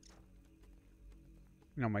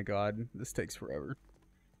 Oh my god. This takes forever.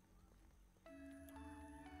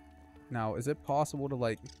 Now, is it possible to,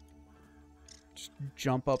 like, just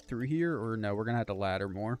jump up through here? Or no, we're gonna have to ladder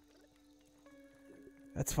more.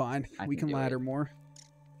 That's fine. I We can can do ladder it. more.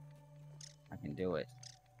 I can do it.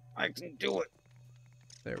 I can do it.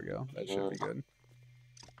 There we go. That should be good.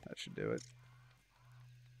 That should do it.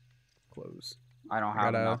 Close. I don't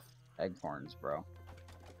have Gotta- enough acorns, bro.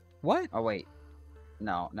 What? Oh, wait.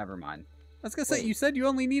 No, never mind. I was gonna say, Wait. you said you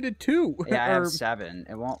only needed 2. Yeah, I Or- have 7.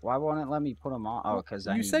 It won't. Why won't it let me put them on? Oh, because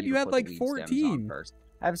You said you had, like, 14. First.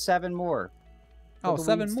 I have 7 more. Oh, Put the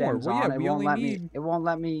 7 weed more. stems Well, on, yeah, it we won't only let need... Me, it won't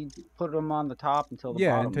let me put them on the top until the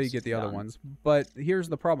Yeah, bottom's until you get the other done. ones. But here's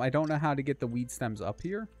the problem. I don't know how to get the weed stems up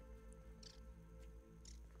here.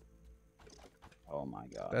 Oh my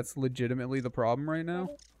god. That's legitimately the problem right now.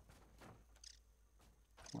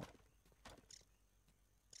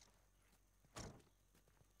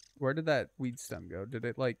 Where did that weed stem go? Did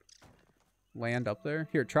it, like, land up there?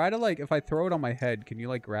 Here, try to, like, if I throw it on my head, can you,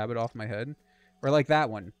 like, grab it off my head? Or, like, that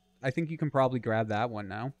one. I think you can probably grab that one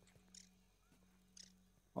now.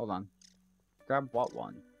 Hold on. Grab what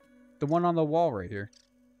one? The one on the wall right here.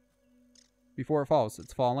 Before it falls.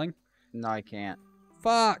 It's falling. No, I can't.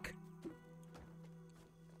 Fuck!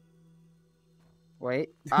 Wait.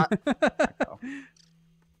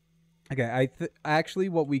 Okay, actually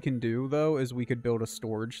what we can do, though, is we could build a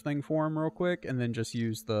storage thing for him real quick, and then just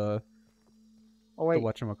use the... Oh, wait.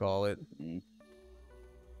 whatchamacallit.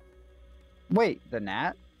 Wait, the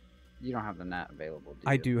gnat? You don't have the gnat available, do you?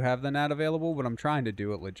 I do have the gnat available, but I'm trying to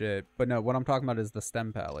do it legit. But no, what I'm talking about is the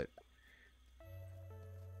stem palette.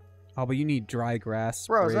 Oh, but you need dry grass.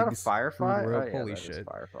 Bro, is that a sprigs, firefly? food rope. Oh, yeah, Holy that is shit.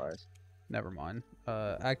 fireflies. Never mind.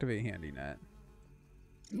 Activate handy net.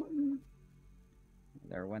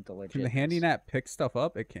 There went the legit. Can the handy net pick stuff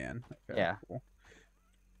up? It can. Okay, Yeah. cool.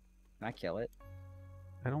 Can I kill it?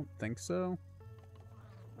 I don't think so.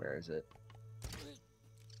 Where is it?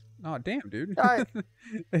 Oh, damn, dude. Die.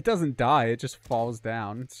 It doesn't die. It just falls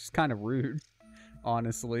down. It's just kind of rude,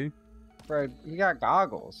 honestly. Bro, he got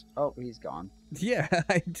goggles. Oh, he's gone. Yeah,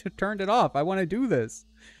 I turned it off. I want to do this.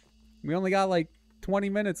 We only got like 20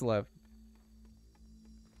 minutes left.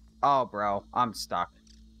 Oh, bro, I'm stuck.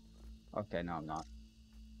 Okay, no, I'm not.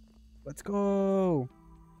 Let's go.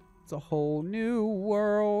 It's a whole new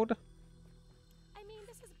world. I mean,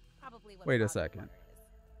 this is probably what Wait a bottled second. water is.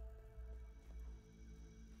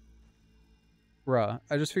 Bruh,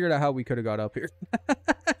 I just figured out how we could have got up here.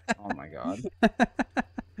 Oh my god.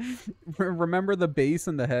 Remember the base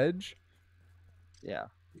and the hedge? Yeah.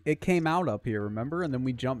 It came out up here, remember? And then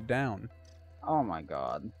we jumped down. Oh my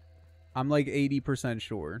god. I'm like 80%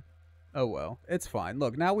 sure. Oh well, it's fine.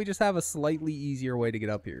 Look, now we just have a slightly easier way to get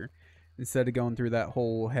up here instead of going through that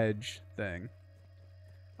whole hedge thing.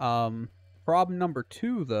 Problem number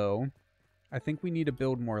 2, though, I think we need to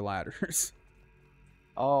build more ladders.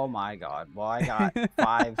 Oh my god. Well, I got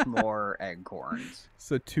 5 more acorns.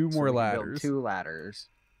 So 2 So more we can ladders. build 2 ladders.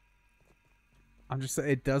 I'm just saying,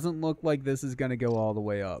 it doesn't look like this is going to go all the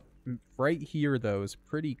way up. Right here, though, is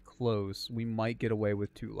pretty close. We might get away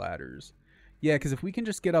with 2 ladders. Yeah, because if we can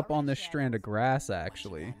just get up on this strand of grass,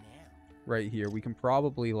 actually, right here, we can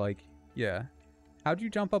probably, like, yeah. How'd you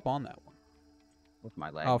jump up on that one? With my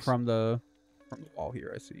legs. Oh, from the wall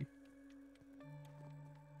here, I see.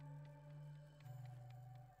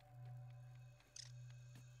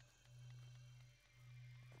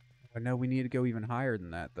 I know we need to go even higher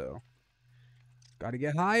than that, though. Gotta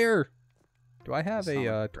get higher! Do I have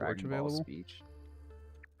a torch available? Speech.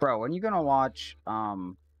 Bro, when you gonna watch,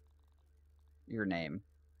 your name?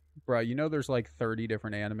 Bro, you know there's like 30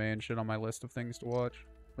 different anime and shit on my list of things to watch?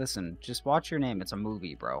 Listen, just watch your name. It's a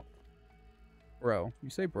movie, bro. Bro, you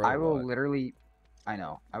say bro I will lot. literally... I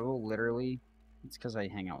know. I will literally... It's because I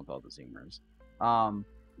hang out with all the Zoomers. I All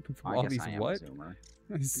guess these I am what? a Zoomer.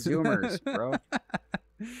 Zoomers, bro.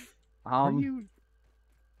 Are you...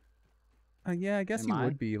 yeah, I guess you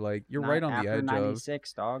would be. Like, you're right on the edge after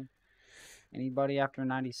 96, of... dog. Anybody after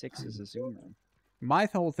 96 is a Zoomer. My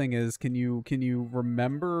whole thing is, can you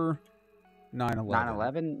remember 9/11?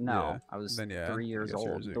 9/11? No, Yeah. I was Then, yeah, 3 I years guess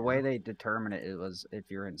you're a old. The Zoomer. way they determine it was if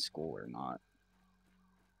you're in school or not.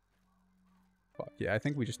 Fuck, yeah, I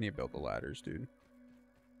think we just need to build the ladders, dude.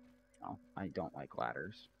 No, I don't like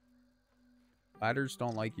ladders. Ladders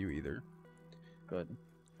don't like you either. Good.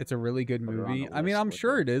 It's a really good Put it on movie. the I mean, list I'm with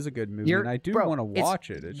sure it. it is a good movie, and I do Bro, want to watch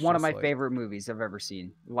it. It's one of just my like, favorite movies I've ever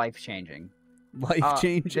seen. Life-changing.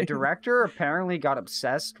 life-changing. The director apparently got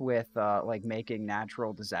obsessed with like making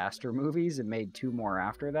natural disaster movies and made 2 more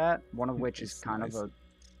after that. One of which is kind of a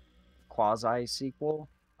quasi sequel,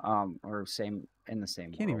 or same in the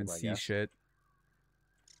same. Can't even world, I see guess. shit.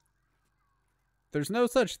 There's no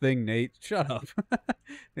such thing, Nate. Shut up.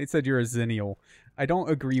 Nate said you're a Zennial. I don't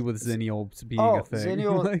agree with Zennials being a thing.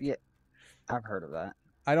 Zennial, Like, yeah, I've heard of that.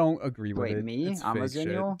 I don't agree with Wait, it. me? It's I'm a fake shit.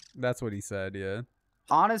 Zennial? That's what he said, yeah.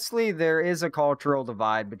 Honestly, there is a cultural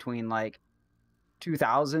divide between like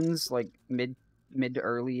 2000s, like mid to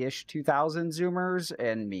early-ish 2000 Zoomers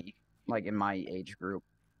and me, like in my age group,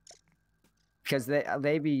 because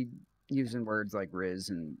they be using words like Riz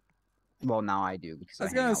and well, now I do because I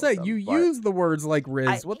was hang gonna out say with them, you but use the words like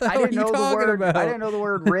Riz. What the hell are didn't you know the talking word, about? I didn't know the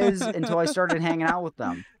word Riz until I started hanging out with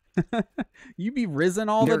them. You be risen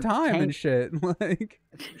all You're the time and shit. Like,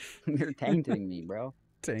 You're tainting me, bro.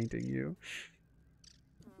 tainting you.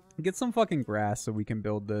 Get some fucking grass so we can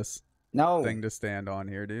build this No, thing to stand on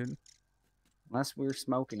here, dude. unless we're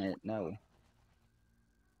smoking it. No.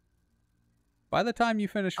 By the time you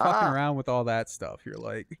finish fucking around with all that stuff, you're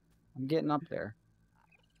like, I'm getting up there.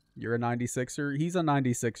 you're a 96er? He's a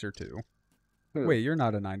 96er too. Who? Wait, you're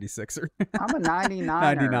not a 96er. I'm a 99.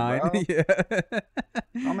 99. Bro. Yeah.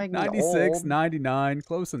 Don't make me 96, old. 99,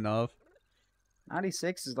 close enough.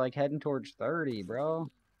 96 is like heading towards 30, bro.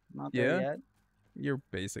 I'm not Yeah? there yet. You're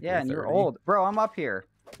basically Yeah, and 30. you're old. Bro, I'm up here.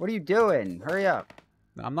 What are you doing? Hurry up.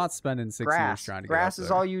 I'm not spending 6 years Grass. trying to Grass get up is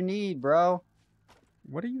there. all you need, bro.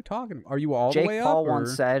 What are you talking about? Are you all Jake the way up? Paul or...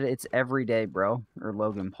 once said it's every day, bro. Or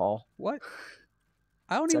Logan Paul. What?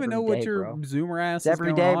 I don't It's even know every what day, your bro. Zoomer ass It's is every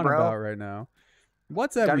going day, on bro. about right now.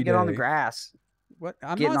 What's every Gotta day? get on the grass. What?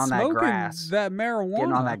 I'm Getting not on that smoking grass. that marijuana.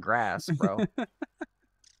 Getting on that grass, bro.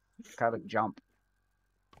 Gotta jump.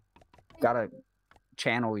 Gotta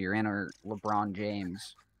channel your inner LeBron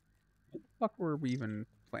James. Fuck were we even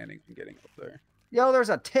planning on getting up there? Yo, there's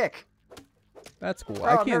a tick. That's cool. Bro,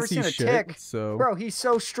 I I've can't never see seen a shit, tick. so... Bro, he's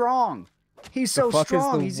so strong. He's the so fuck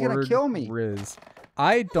strong. Is the He's gonna word kill me. Riz.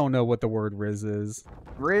 I don't know what the word Riz is.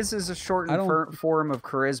 Riz is a shortened form of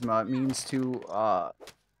charisma. It means to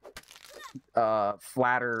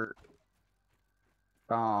flatter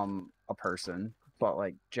a person, but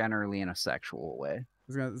like generally in a sexual way. I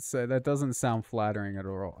was gonna say that doesn't sound flattering at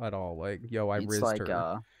all. Like, yo, I It's rizzed like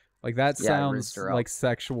her. Like that yeah, I sounds rizzed her up. like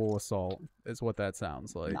sexual assault. Is what that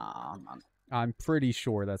sounds like. Nah, I'm pretty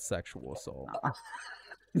sure that's sexual assault.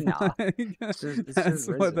 nah. That's just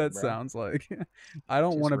what rizzing, that bro. sounds like. I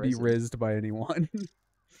don't Just want to be rizzing. rizzed by anyone.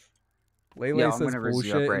 Lele Yo, I'm says gonna rizz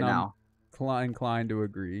you up bullshit, right and now. I'm inclined to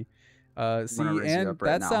agree. See, rizz you and up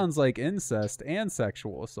right that now. sounds like incest and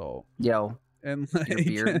sexual assault. Yo, And your like,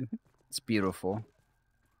 beard, it's beautiful.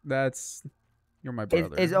 you're my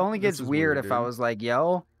brother. It only This gets is weird if I dude. was like,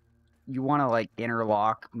 yo, you want to like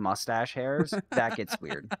interlock mustache hairs? That gets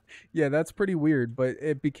weird. Yeah, that's pretty weird, but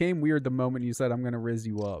it became weird the moment you said I'm gonna rizz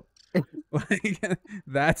you up. Like,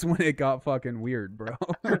 that's when it got fucking weird, bro.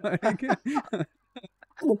 Like,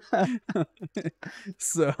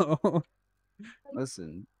 so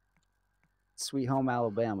Listen, Sweet Home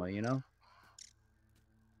Alabama, you know?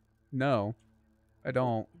 No, I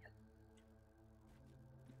don't.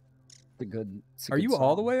 It's a good Are you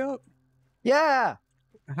all the song. way up? Yeah!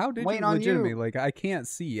 How did you Waiting on legitimately? you. Like, I can't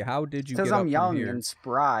see. How did you Because get up I'm from young here? and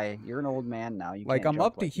spry. You're an old man now. You Like, can't I'm jump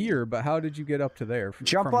up to like me. here, but how did you get up to there?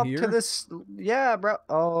 Jump from up here? to this. Yeah, bro.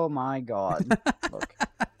 Oh my god. Look.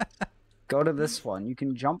 Go to this one. You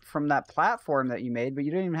can jump from that platform that you made, but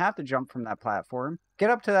you didn't even have to jump from that platform. Get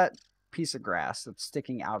up to that piece of grass that's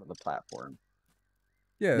sticking out of the platform.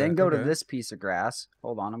 Yeah. Then go to okay. this piece of grass.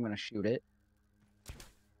 Hold on, I'm going to shoot it.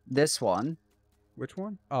 This one. Which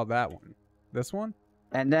one? Oh, that one. This one?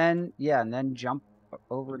 And then, yeah, and then jump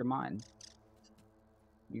over to mine.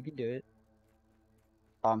 You can do it.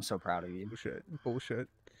 Oh, I'm so proud of you. Bullshit. Bullshit.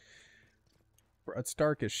 Bro, it's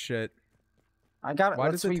dark as shit. I got it. Why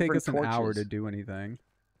does it take us an hour to do anything?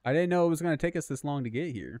 I didn't know it was going to take us this long to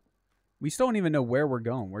get here. We still don't even know where we're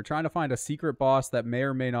going. We're trying to find a secret boss that may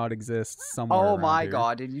or may not exist somewhere Oh around my here.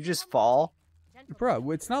 god, did you just fall? Bro,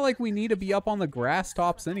 it's not like we need to be up on the grass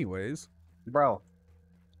tops anyways. Bro.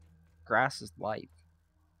 Grass is life.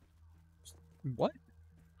 What?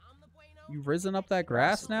 You've risen up that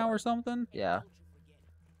grass now or something? Yeah.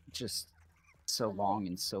 Just so long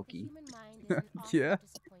and silky. Yeah.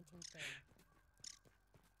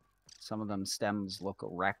 Some of them stems look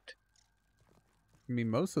erect. I mean,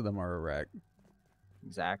 most of them are erect.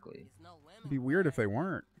 Exactly. It'd be weird if they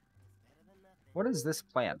weren't. What is this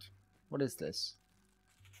plant? What is this?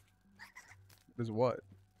 Is what?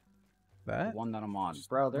 The That? one that I'm on.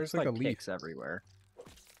 Bro, there's Looks like like a leaf. ticks everywhere.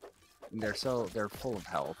 And they're full of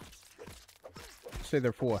health. You say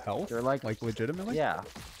they're full of health? They're like legitimately? Yeah.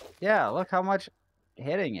 Yeah, look how much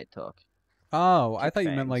hitting it took. Oh, I Tick thought you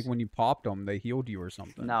meant like fangs. when you popped them, they healed you or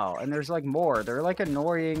something. No, and there's like more. They're like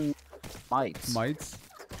annoying mites. Mites?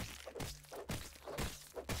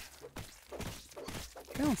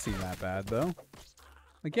 They don't seem that bad though.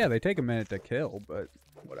 Like, yeah, they take a minute to kill, but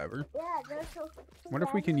whatever. Yeah, they're so. Wonder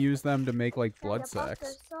if we can use them to make like blood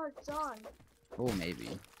sacks. Oh, maybe.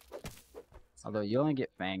 Although you only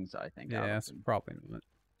get fangs, I think. out Yeah, of it's them. probably not.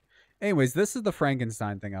 Anyways, this is the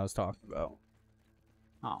Frankenstein thing I was talking about.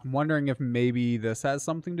 Oh. I'm wondering if maybe this has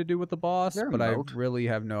something to do with the boss, there a but moat? I really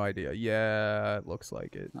have no idea. Yeah, it looks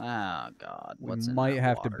like it. Oh god. We What's in might that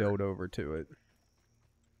have to water? build over to it.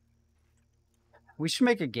 We should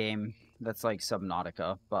make a game that's like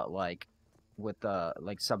Subnautica, but like with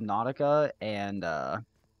like Subnautica and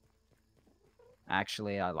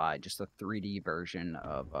actually I lied, just a 3D version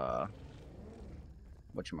of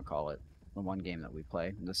whatchamacallit, the one game that we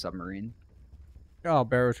play, the submarine. Oh,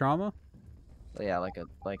 Barotrauma? Yeah, like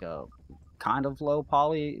a kind of low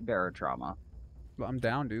poly barotrauma. I'm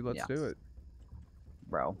down, dude. Let's do it.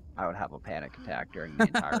 Bro, I would have a panic attack during the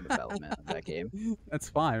entire development of that game. That's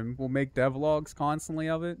fine. We'll make devlogs constantly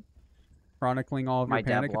of it, chronicling all of My your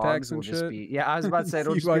panic devlogs attacks will and just shit. be, yeah, I was about to say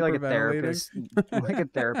it'll You just be like a hyperventilating? therapist, like a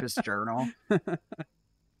therapist journal.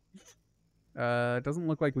 It doesn't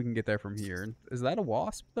look like we can get there from here. Is that a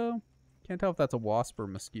wasp though? Can't tell if that's a wasp or a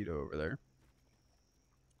mosquito over there.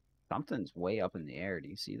 Something's way up in the air. Do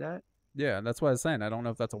you see that? Yeah, that's what I was saying. I don't know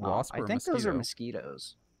if that's a wasp or I a think mosquito. those are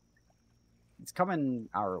mosquitoes. It's coming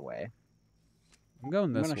our way. I'm going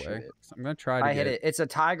I'm this gonna shoot way. it. So I'm gonna try to I get hit it. It's a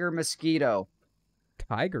tiger mosquito.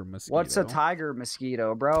 tiger mosquito. What's a tiger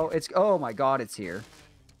mosquito, bro? It's oh my god, it's here.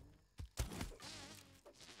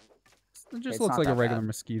 It just It's looks not like a that regular bad.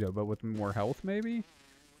 mosquito, but with more health, maybe?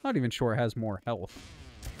 Not even sure it has more health.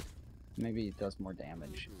 Maybe it does more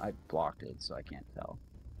damage. I blocked it, so I can't tell.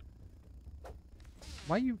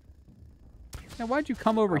 Why you... Now, why'd you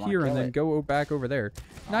come over I wanna here and kill then it. go back over there?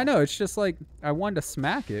 And I know, it's just like, I wanted to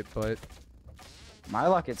smack it, but... My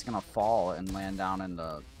luck, it's gonna fall and land down in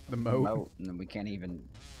the moat. and then we can't even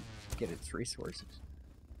get its resources.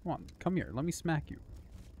 Come on, come here. Let me smack you.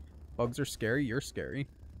 Bugs are scary. You're scary.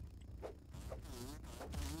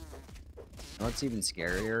 What's even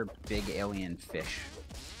scarier? Big alien fish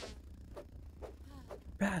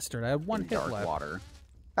Bastard, I have one in hit dark left. water.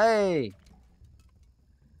 Hey!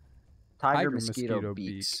 Tiger Tiger mosquito, mosquito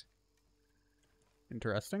beaks.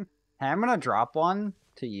 Interesting. Hey, I'm gonna drop one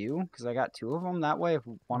to you because I got two of them. That way, if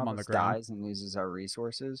one I'm of on the us ground. dies and loses our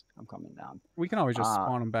resources, I'm coming down. We can always just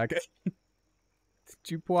spawn them back. Did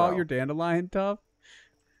you pull out Bro. your dandelion top?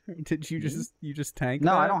 Did you Me? you just tank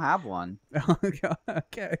No, that? I don't have one.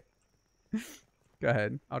 Okay. Go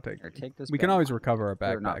ahead. I'll take Here, it. take this. We can bed always mine. recover our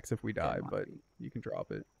Or not backpacks if we die, bed mine, but you can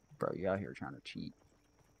drop it. bro, you out here trying to cheat.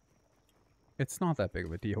 It's not that big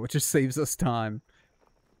of a deal. It just saves us time.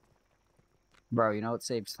 Bro, you know what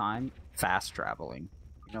saves time? Fast traveling.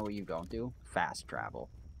 You know what you don't do? Fast travel.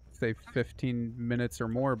 save 15 minutes or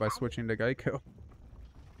more by switching to Geico.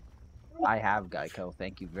 I have Geico.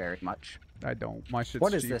 Thank you very much. I don't. My shit's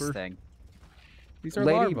What is cheaper. this thing? These are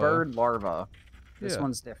larvae. Ladybird larva. This Yeah.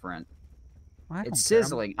 one's different. I don't It's care.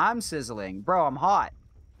 sizzling. I'm sizzling. Bro, I'm hot.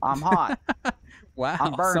 I'm hot. Wow,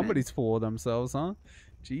 I'm burning. somebody's full of themselves, huh?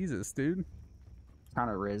 Jesus, dude. Trying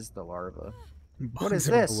to riz the larva. What Bugs is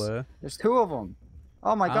are this? bleh. There's 2 of them.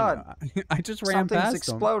 Oh my I god. don't know. I just ran Something's past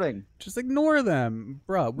exploding. them. Just ignore them,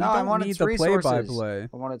 bro. We No, I don't want need its the resources. play-by-play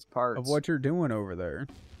I want its parts. of what you're doing over there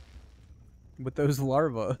with those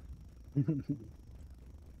larvae.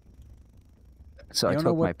 So You I don't know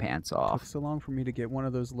took what my pants off. Took so long for me to get one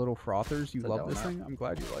of those little frothers. You The love this donut. thing? I'm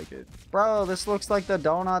glad you like it. Bro, this looks like the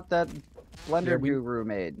donut that Blender Yeah, we- Guru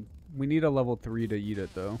made. We need a level 3 to eat it,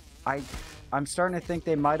 though. I'm starting to think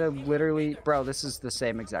they might have literally... Bro, this is the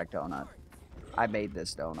same exact donut. I made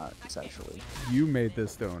this donut, essentially. You made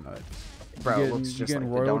this donut. Bro, you it looks just like getting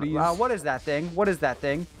the donut. royalties? What is that thing? What is that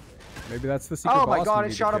thing? Maybe that's the secret Oh my boss god, we it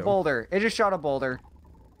need to shot a kill. boulder. It just shot a boulder.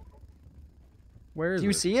 Where is Do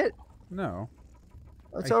you it? see it? No.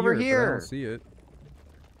 It's I over hear it, but I here. don't see it.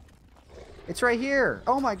 It's right here.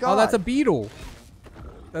 Oh my god. Oh, that's a beetle.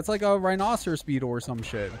 That's like a rhinoceros beetle or some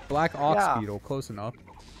shit. Black ox Yeah. beetle. Close enough.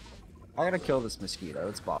 I gotta kill this mosquito.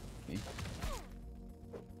 It's bothering me.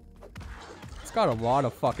 It's got a lot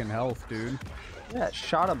of fucking health, dude. Yeah,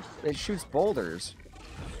 it shoots boulders.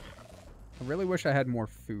 I really wish I had more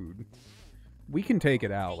food. We can take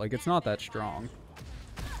it out. Like, it's not that strong.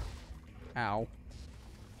 Ow.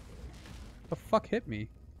 The fuck hit me?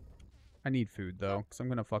 I need food, though, because I'm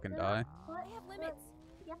gonna fucking die. Well, I have limits.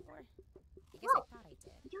 Or, because I thought I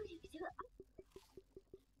did.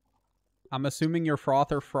 I'm assuming your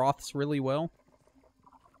frother froths really well.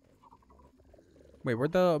 Wait,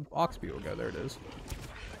 where'd the ox beetle go? There it is.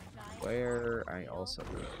 Where I also...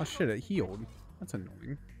 Oh shit, it healed. That's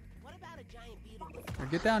annoying. What about a giant beetle? Now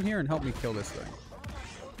get down here and help me kill this thing.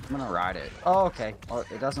 I'm gonna ride it. Oh, okay. Well,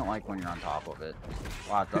 it doesn't like when you're on top of it.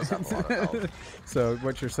 Wow, it does have a lot of health. So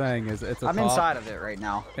what you're saying is it's a I'm top inside of it right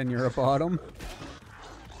now. and you're a bottom?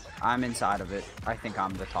 I'm inside of it. I think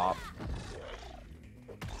I'm the top.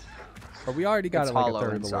 But we already got It's it like a hollow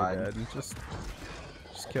third inside. of the way dead.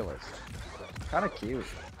 Just kill it. Kind of cute.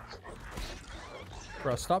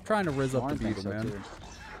 Bro, stop trying to riz up I the think beetle, so, man. too.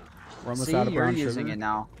 We're almost See, out of you're brown using sugar. it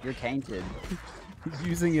now. You're tainted.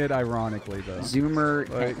 Using it ironically, though. Zoomer.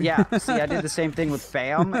 Like- Yeah, see, I did the same thing with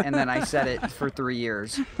FAM, and then I said it for 3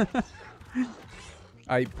 years.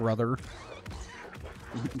 Brother.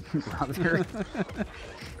 Brother.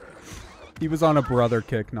 He was on a brother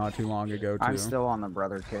kick not too long ago, too. I'm still on the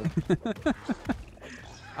brother kick.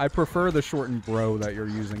 I prefer the shortened bro that you're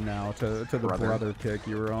using now to the Brother. brother kick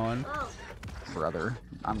you were on. Brother.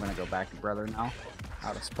 I'm gonna go back to brother now.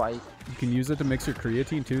 Out of spite. You can use it to mix your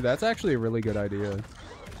creatine, too. That's actually a really good idea.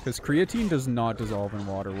 Because creatine does not dissolve in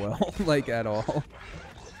water well, like, at all.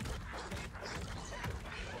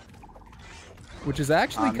 Which is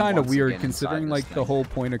actually kind of once weird, again considering, inside like, this the thing. whole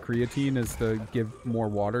point of creatine is to give more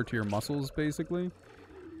water to your muscles, basically.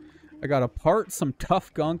 I got a part, some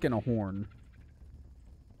tough gunk, and a horn.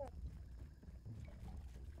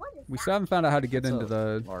 We still haven't found out how to get It's into a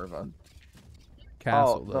the larva.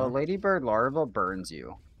 castle, Oh, though. the ladybird larva burns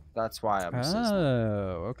you. That's why I'm sizzling.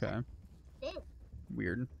 Oh, okay.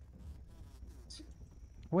 Weird.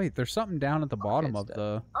 Wait, there's something down at the bottom it's of dead.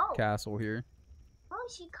 the Oh. castle here. Oh,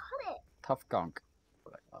 she cut it. Tough gunk.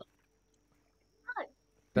 What I thought.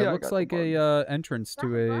 That Yeah, I looks got the like bug. a entrance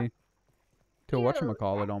to a Ew,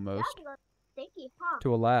 whatchamacallit almost. That looks sticky, huh?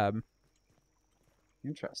 To a lab.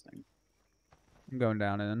 Interesting. I'm going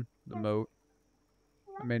down in the moat.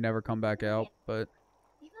 I may never come back out, but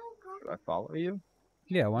Should I follow you?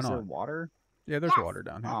 yeah, why Is there not? water? Yeah, there's Yes. water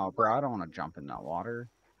down here. Oh, bro, I don't want to jump in that water.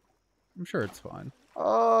 I'm sure it's fine.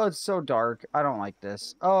 Oh, it's so dark. I don't like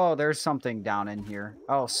this. Oh, there's something down in here.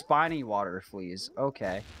 Oh, spiny water fleas.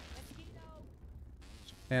 Okay.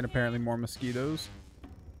 And apparently more mosquitoes.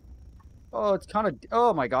 Oh, it's kind of...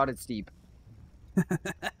 Oh my god, it's deep. I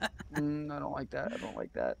don't like that. I don't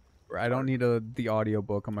like that. I don't need the audio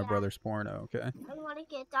book on my brother's porno, okay? I don't want to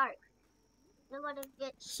get dark. I don't want to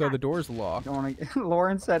get So the door's I locked. don't want to...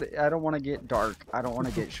 Lauren said, I don't want to get dark. I don't want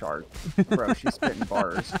to get sharp. Bro, she's spitting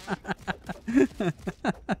bars.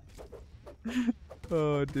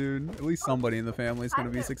 Oh, dude. At least somebody in the family is going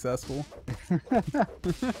to be successful.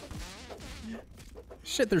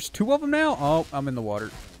 Shit, there's 2 of them now? Oh, I'm in the water.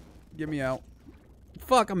 Get me out.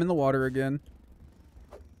 Fuck, I'm in the water again.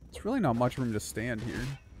 There's really not much room to stand here.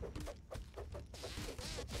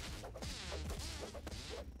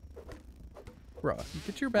 Bruh,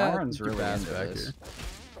 get your Lauren's get your really ass into back this. here.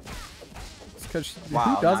 Because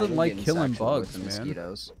Wow, who doesn't you're like getting killing sexual with bugs, the man?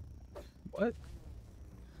 mosquitoes. What?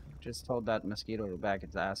 Just told that mosquito to back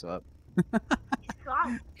its ass up.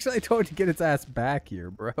 Actually, I told it to get its ass back here,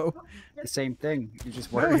 bro. The same thing. You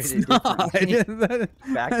just No, worded it's it not. differently.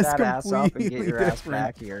 Back That's that ass up and get completely your ass different.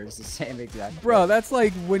 back here. It's the same exact Bro, thing. that's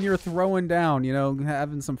like when you're throwing down, you know,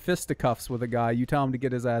 having some fisticuffs with a guy. You tell him to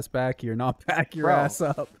get his ass back here, not back your Bro. ass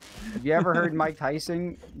up. Have you ever heard Mike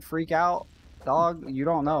Tyson freak out? Dog, you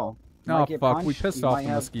don't know. You Oh, might get fuck, we punched, pissed you off might the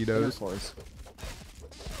have mosquitoes. intercourse.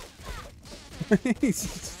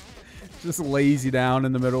 He's just lays you down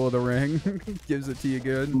in the middle of the ring. Gives it to you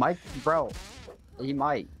good. Mike, bro, he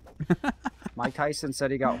might. Mike Tyson said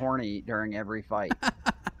he got horny during every fight.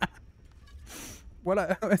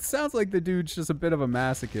 It sounds like the dude's just a bit of a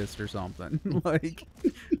masochist or something. Like,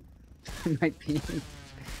 He might be.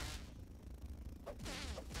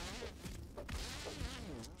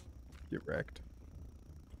 get wrecked.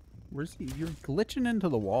 Where's he? You're glitching into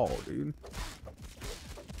the wall, dude.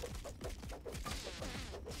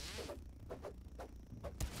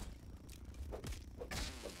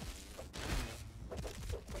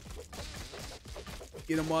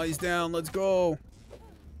 Get him while he's down. Let's go.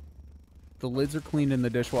 The lids are clean and the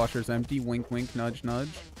dishwasher's empty. Wink, wink, nudge, nudge.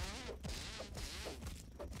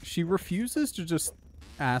 She refuses to just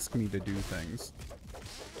ask me to do things.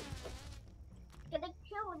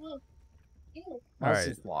 Unless Alright.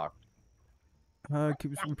 it's locked.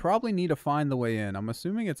 We probably need to find the way in. I'm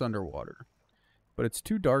assuming it's underwater. But it's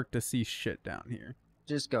too dark to see shit down here.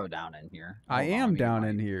 Just go down in here. I Hold on, am let me get down my-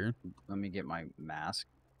 in here. Let me get my mask.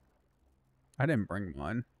 I didn't bring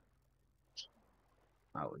mine.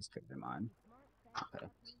 I always pick mine. Okay,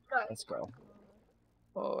 let's go.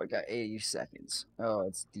 Oh, I got 80 seconds. Oh,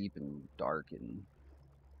 it's deep and dark and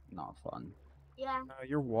not fun. Yeah,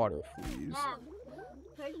 Your water, please. yeah.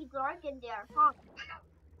 Pretty dark in there, huh?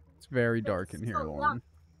 It's very dark in here, So Lauren.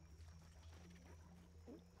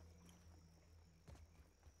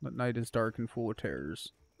 The night is dark and full of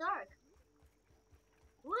terrors. Dark.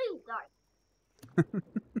 Really dark.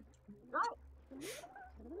 Dark.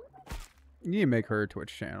 You need to make her a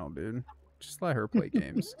Twitch channel, dude. Just let her play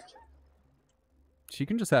games. She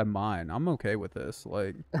can just have mine. I'm okay with this.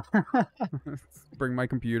 Like, bring my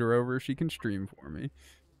computer over. She can stream for me.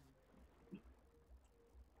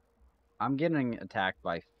 I'm getting attacked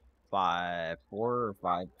by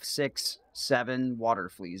 6, 7 water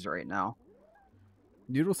fleas right now.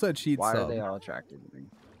 Noodle said she'd Why sub. are they all attracted to me?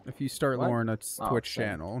 If you start What? Lauren a Oh, Twitch same.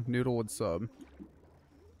 channel, Noodle would sub.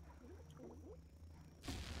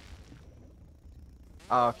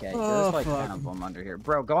 Oh, okay, Oh, there's like fuck. 10 of them under here.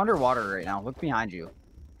 Bro, go underwater right now. Look behind you.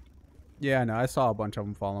 Yeah, no, I saw a bunch of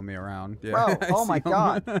them follow me around. Yeah, Bro, I oh my see 'em.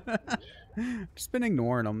 God. Just been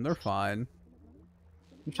ignoring them. They're fine.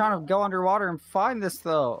 I'm trying to go underwater and find this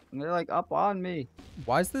though. And they're like up on me.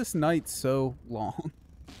 Why is this night so long?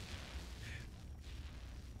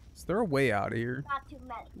 Is there a way out of here? Not too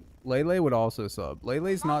many. Lele would also sub.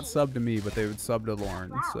 Lele's not sub to me, but they would sub to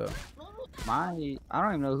Lauren, so Maybe I don't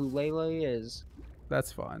even know who Lele is.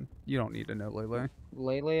 that's fine. You don't need to know Lele.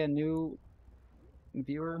 Lele a new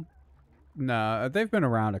viewer? Nah, they've been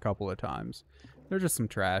around a couple of times. They're just some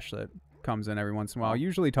trash that comes in every once in a while,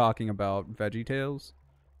 usually talking about VeggieTales.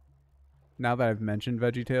 Now that I've mentioned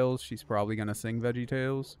VeggieTales, she's probably gonna sing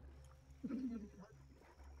VeggieTales.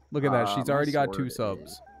 Look at that, she's My already got 2 sword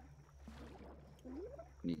subs.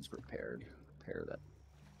 Needs repaired. Repair that.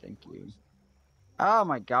 Thank you. Oh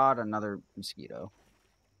my god, another mosquito.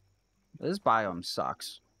 This biome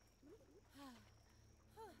sucks.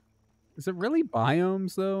 Is it really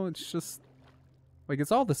biomes though? It's just like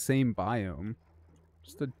it's all the same biome.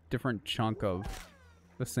 Just a different chunk of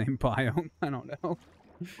the same biome. I don't know.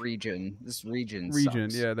 Region. This region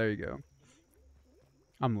Region, sucks. yeah, there you go.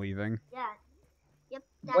 I'm leaving. yeah. Yep.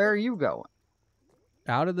 That Where are you going?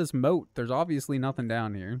 Out of this moat. There's obviously nothing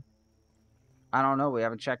down here. I don't know. We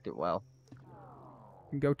haven't checked it well.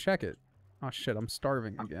 Go check it. Oh shit, I'm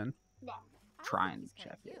starving I'm- again. Trying to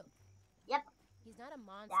check it. Yep. He's not a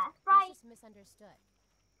monster. That's right. He's just misunderstood.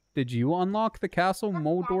 Did you unlock the Castle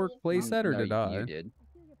Moldork playset or No, did I? You did.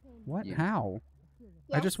 What? you- How?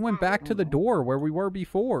 I Yes, just went Daddy. back to the door where we were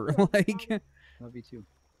before. Like, Love you too.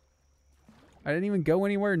 I didn't even go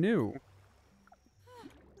anywhere new.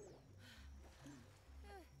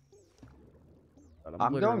 But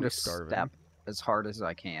I'm going literally to starving. step as hard as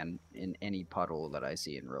I can in any puddle that I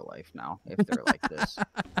see in real life now, if they're like this.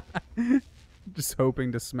 Just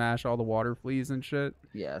hoping to smash all the water fleas and shit.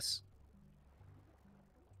 Yes.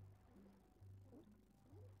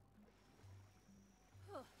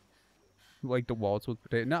 Like to waltz with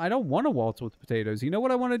potatoes. No, I don't want to waltz with potatoes. You know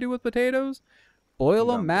what I want to do with potatoes? Boil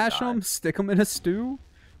You them, don't mash die. them, stick them in a stew?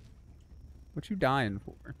 What you dying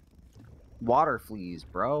for? Water fleas,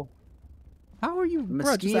 bro. How are you,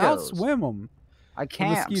 bro? Just Mosquitoes. outswim them. I The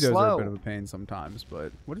can't. I'm mosquitoes are a bit slow. of a pain sometimes,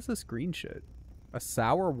 but what is this green shit? A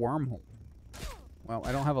sour wormhole. Well,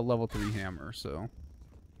 I don't have a level 3 hammer, so.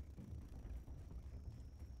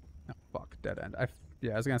 Oh, fuck, dead end.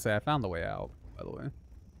 Yeah, I was gonna say I found the way out, by the way.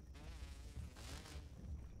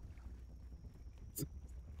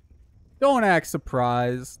 Don't act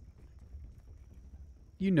surprised.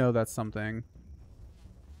 You know that's something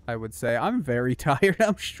I would say. I'm very tired.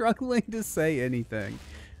 I'm struggling to say anything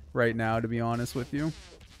right now, to be honest with you.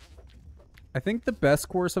 I think the best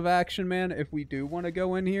course of action, man, if we do want to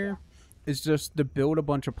go in here, is just to build a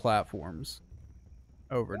bunch of platforms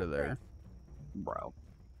over to there. Bro.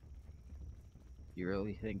 You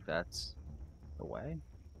really think that's the way?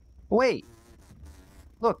 Wait!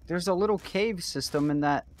 Look, there's a little cave system in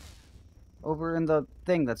that... over in the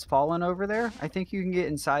thing that's fallen over there. I think you can get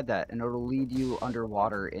inside that, and it'll lead you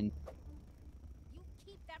underwater in...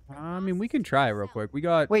 I mean, we can try it real quick. We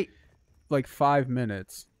got, Wait! like, 5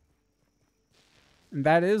 minutes. And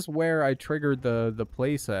that is where I triggered the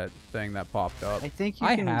playset thing that popped up. I think you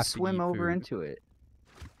I can have to swim eat over food. into it.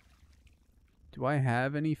 Do I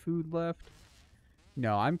have any food left?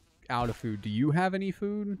 No, I'm out of food. Do you have any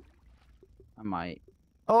food? I might.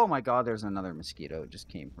 Oh my god, there's another mosquito. It just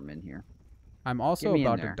came from in here. I'm also Get me in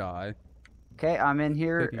about to there. die. Okay, I'm in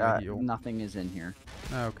here. Taking a heal. Nothing is in here.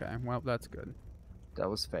 Okay, well, that's good. That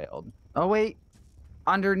was failed. Oh wait!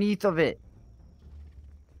 Underneath of it!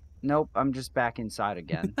 Nope, I'm just back inside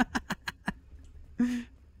again.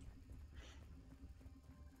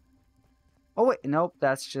 Oh wait, nope,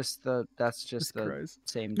 that's just the Christ.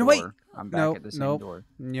 same No, door. wait! I'm back Nope, at the same nope. door.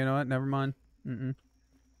 You know what? Never mind.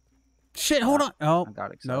 Shit, hold on! Oh, I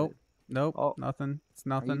got excited. nope, Oh. nothing. It's Are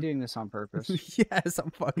nothing. you doing this on purpose? Yes,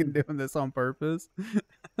 I'm fucking doing this on purpose.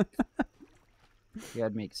 You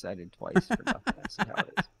had me excited twice for nothing. I see how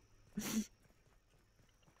it is.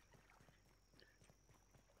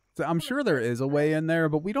 So I'm sure there is a way in there,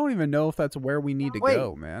 but we don't even know if that's where we need to Wait.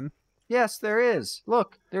 go, man. Yes, there is.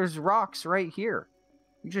 Look, there's rocks right here.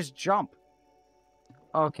 You just jump.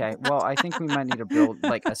 Okay, well, I think we might need to build,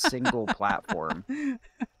 like, a single platform.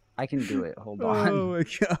 I can do it. Hold on. Oh my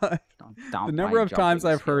god. Don't The number my of times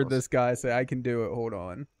jumping I've heard skills. this guy say, I can do it, hold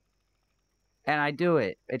on. And I do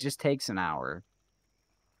it. It just takes an hour.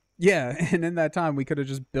 Yeah, and in that time, we could have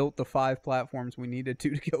just built the 5 platforms we needed to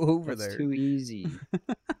go over That's there. too easy.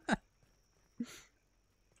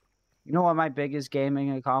 You know what my biggest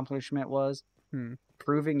gaming accomplishment was?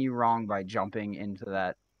 Proving you wrong by jumping into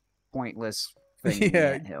that pointless thing in the Yeah,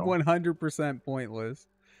 anthill. 100% pointless.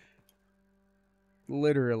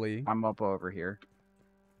 Literally. I'm up over here.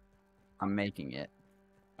 I'm making it.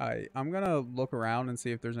 I'm gonna look around and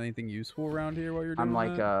see if there's anything useful around here while you're doing I'm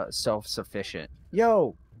like that. self-sufficient.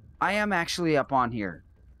 Yo, I am actually up on here.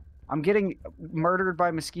 I'm getting murdered by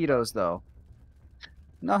mosquitoes though.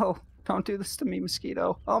 No, don't do this to me,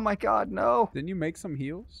 mosquito. Oh my god, no. Didn't you make some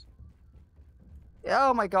heals?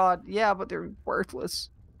 Oh my god, yeah, but they're worthless.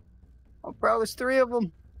 Oh bro, there's 3 of them.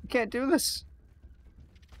 You can't do this.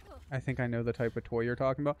 I think I know the type of toy you're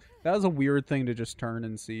talking about. That was a weird thing to just turn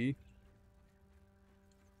and see.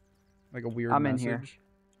 Like a weird I'm message. in here.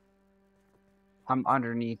 I'm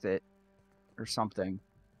underneath it. Or something.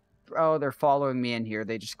 Oh, they're following me in here.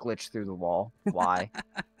 They just glitched through the wall. Why?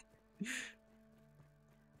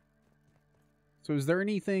 So is there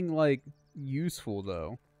anything, like, useful,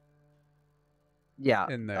 though? Yeah.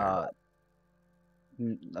 In there?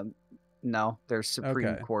 No, there's Supreme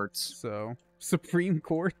Okay. Quartz. So, Supreme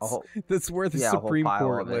Courts? A whole- That's where the yeah, a whole Supreme pile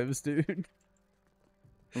Court of it. lives, dude.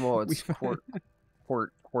 Well, it's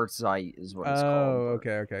quartzite is what it's called. Oh, but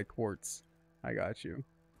okay, quartz. I got you.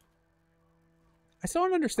 I still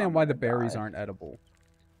don't understand I'm why the gonna berries die. aren't edible.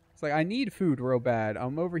 It's like, I need food real bad.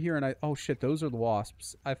 I'm over here and oh shit, those are the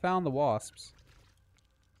wasps. I found the wasps.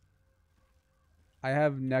 I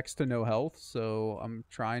have next to no health, so I'm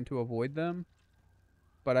trying to avoid them.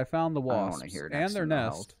 But I found the I don't wasps wanna hear and next their to no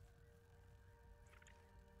nest. health.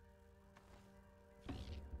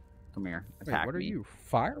 Come here, Wait, attack what are me. you?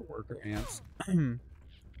 Fireworker ants.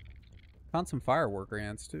 Found some fireworker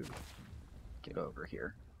ants too. Get over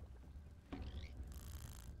here.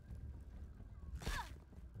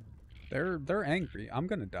 They're angry. I'm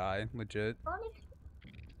gonna die, legit.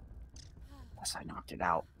 Yes, I knocked it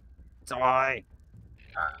out. Die.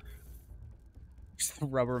 Just the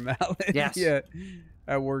rubber mallet. Yes. Yeah.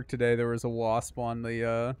 At work today, there was a wasp on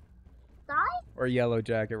the or yellow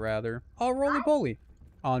jacket rather. Oh, roly poly,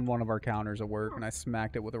 on one of our counters at work, and I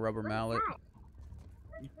smacked it with a rubber mallet.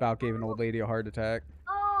 About gave an old lady a heart attack.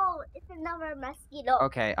 Oh, it's another mosquito.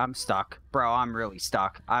 Okay, I'm stuck. Bro, I'm really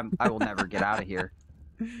stuck. I will never get out of here.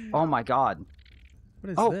 Oh my god.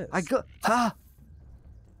 What is Oh, this? I go. Ah!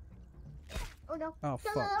 Oh no. Oh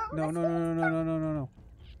fuck! No! No! No! No! No! No! No! No!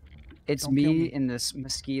 It's Don't kill me me. and this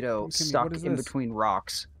mosquito Don't kill me. stuck What is in this? between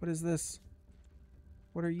rocks. What is this?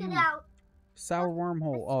 What are you? Get out. Sour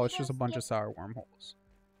wormhole. Oh, it's just a bunch of sour wormholes.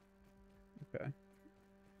 Okay.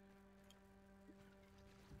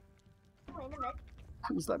 Wait a minute.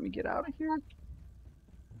 Please let me get out of here.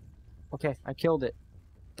 Okay, I killed it.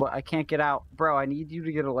 But I can't get out. Bro, I need you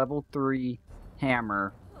to get a level 3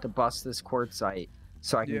 hammer to bust this quartzite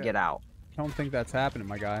so I can Yeah. get out. I don't think that's happening,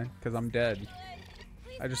 my guy, because I'm dead.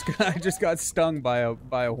 I just got stung by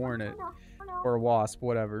a hornet Oh no. or a wasp,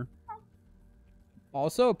 whatever.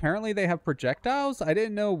 Also, apparently they have projectiles. I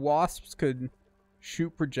didn't know wasps could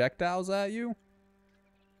shoot projectiles at you.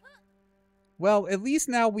 Well, at least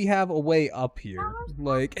now we have a way up here.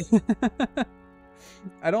 Like,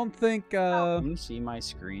 I don't think. Can you see my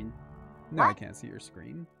screen? No, I can't see your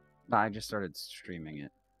screen. No, I just started streaming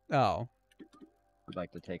it. Oh, I'd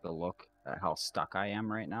like to take a look at how stuck I am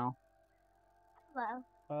right now.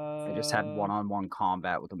 Well, I just had one-on-one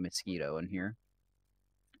combat with a mosquito in here.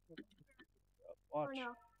 oh Watch.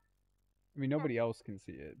 no. I mean, nobody else can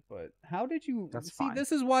see it, but how did you That's see? fine.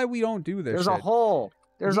 This is why we don't do this. There's shit. a hole.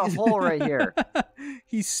 There's a hole right here.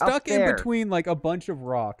 He's stuck in there. between like a bunch of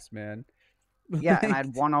rocks, man. Yeah, and I Like,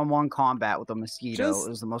 had one-on-one combat with a mosquito. Just- it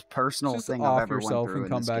was the most personal just thing off I've ever went yourself through and in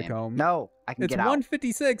come this back game. home. No, I can it's get out.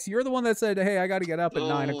 1:56. You're the one that said, "Hey, I got to get up at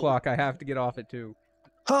 9 o'clock. I have to get off at 2."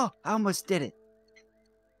 Huh, I almost did it.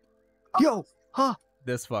 Yo, huh.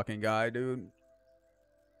 This fucking guy, dude.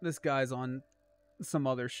 This guy's on some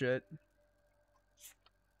other shit.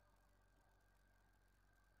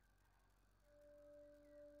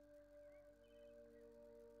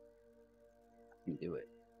 I can do it.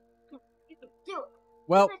 Do it.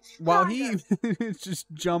 Well, It's while he stronger. just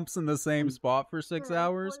jumps in the same spot for 6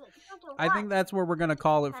 hours, I think that's where we're gonna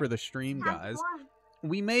call it for the stream, guys.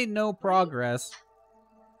 We made no progress,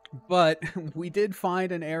 but we did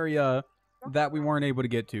find an area that we weren't able to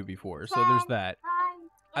get to before, so there's that.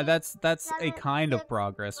 That's a kind of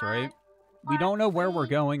progress, right? We don't know where we're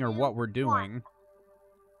going or what we're doing,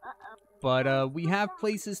 but we have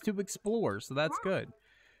places to explore, so that's good.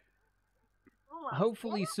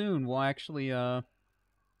 Hopefully soon we'll actually,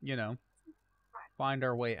 you know, find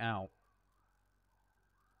our way out.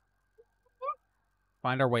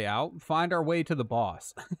 Find our way out? Find our way to the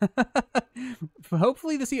boss.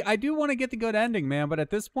 Hopefully I do want to get the good ending, man, but at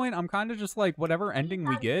this point, I'm kind of just like, whatever ending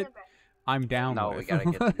we get, I'm down No, with. we gotta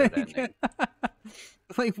get the good ending.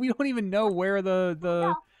 Like, we don't even know where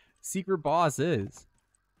the secret boss is.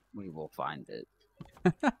 We will find it.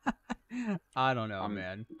 I don't know, I'm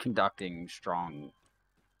man. conducting strong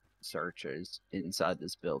searches inside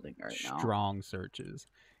this building right now. Strong searches.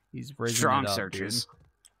 He's raising Strong it up, searches. dude.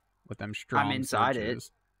 With them strong I'm inside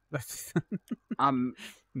searches. I'm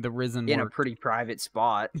The risen in a work. pretty private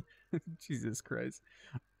spot. Jesus Christ.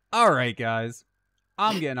 All right, guys.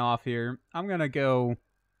 I'm getting off here. I'm going to go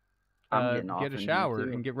I'm getting off get a in here, shower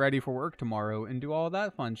too. and get ready for work tomorrow and do all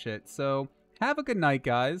that fun shit. So have a good night,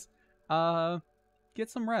 guys. Get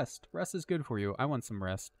some rest. Rest is good for you. I want some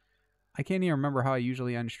rest. I can't even remember how I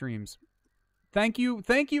usually end streams. Thank you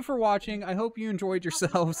for watching. I hope you enjoyed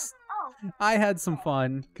yourselves. I had some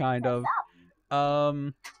fun, kind of.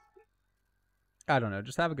 I don't know.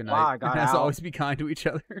 Just have a good night. Wow, I got and as out. always, be kind to each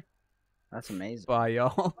other. That's amazing. Bye,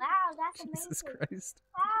 y'all. Wow, that's amazing. Jesus Christ.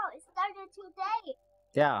 Wow, it started today.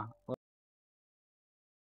 Yeah.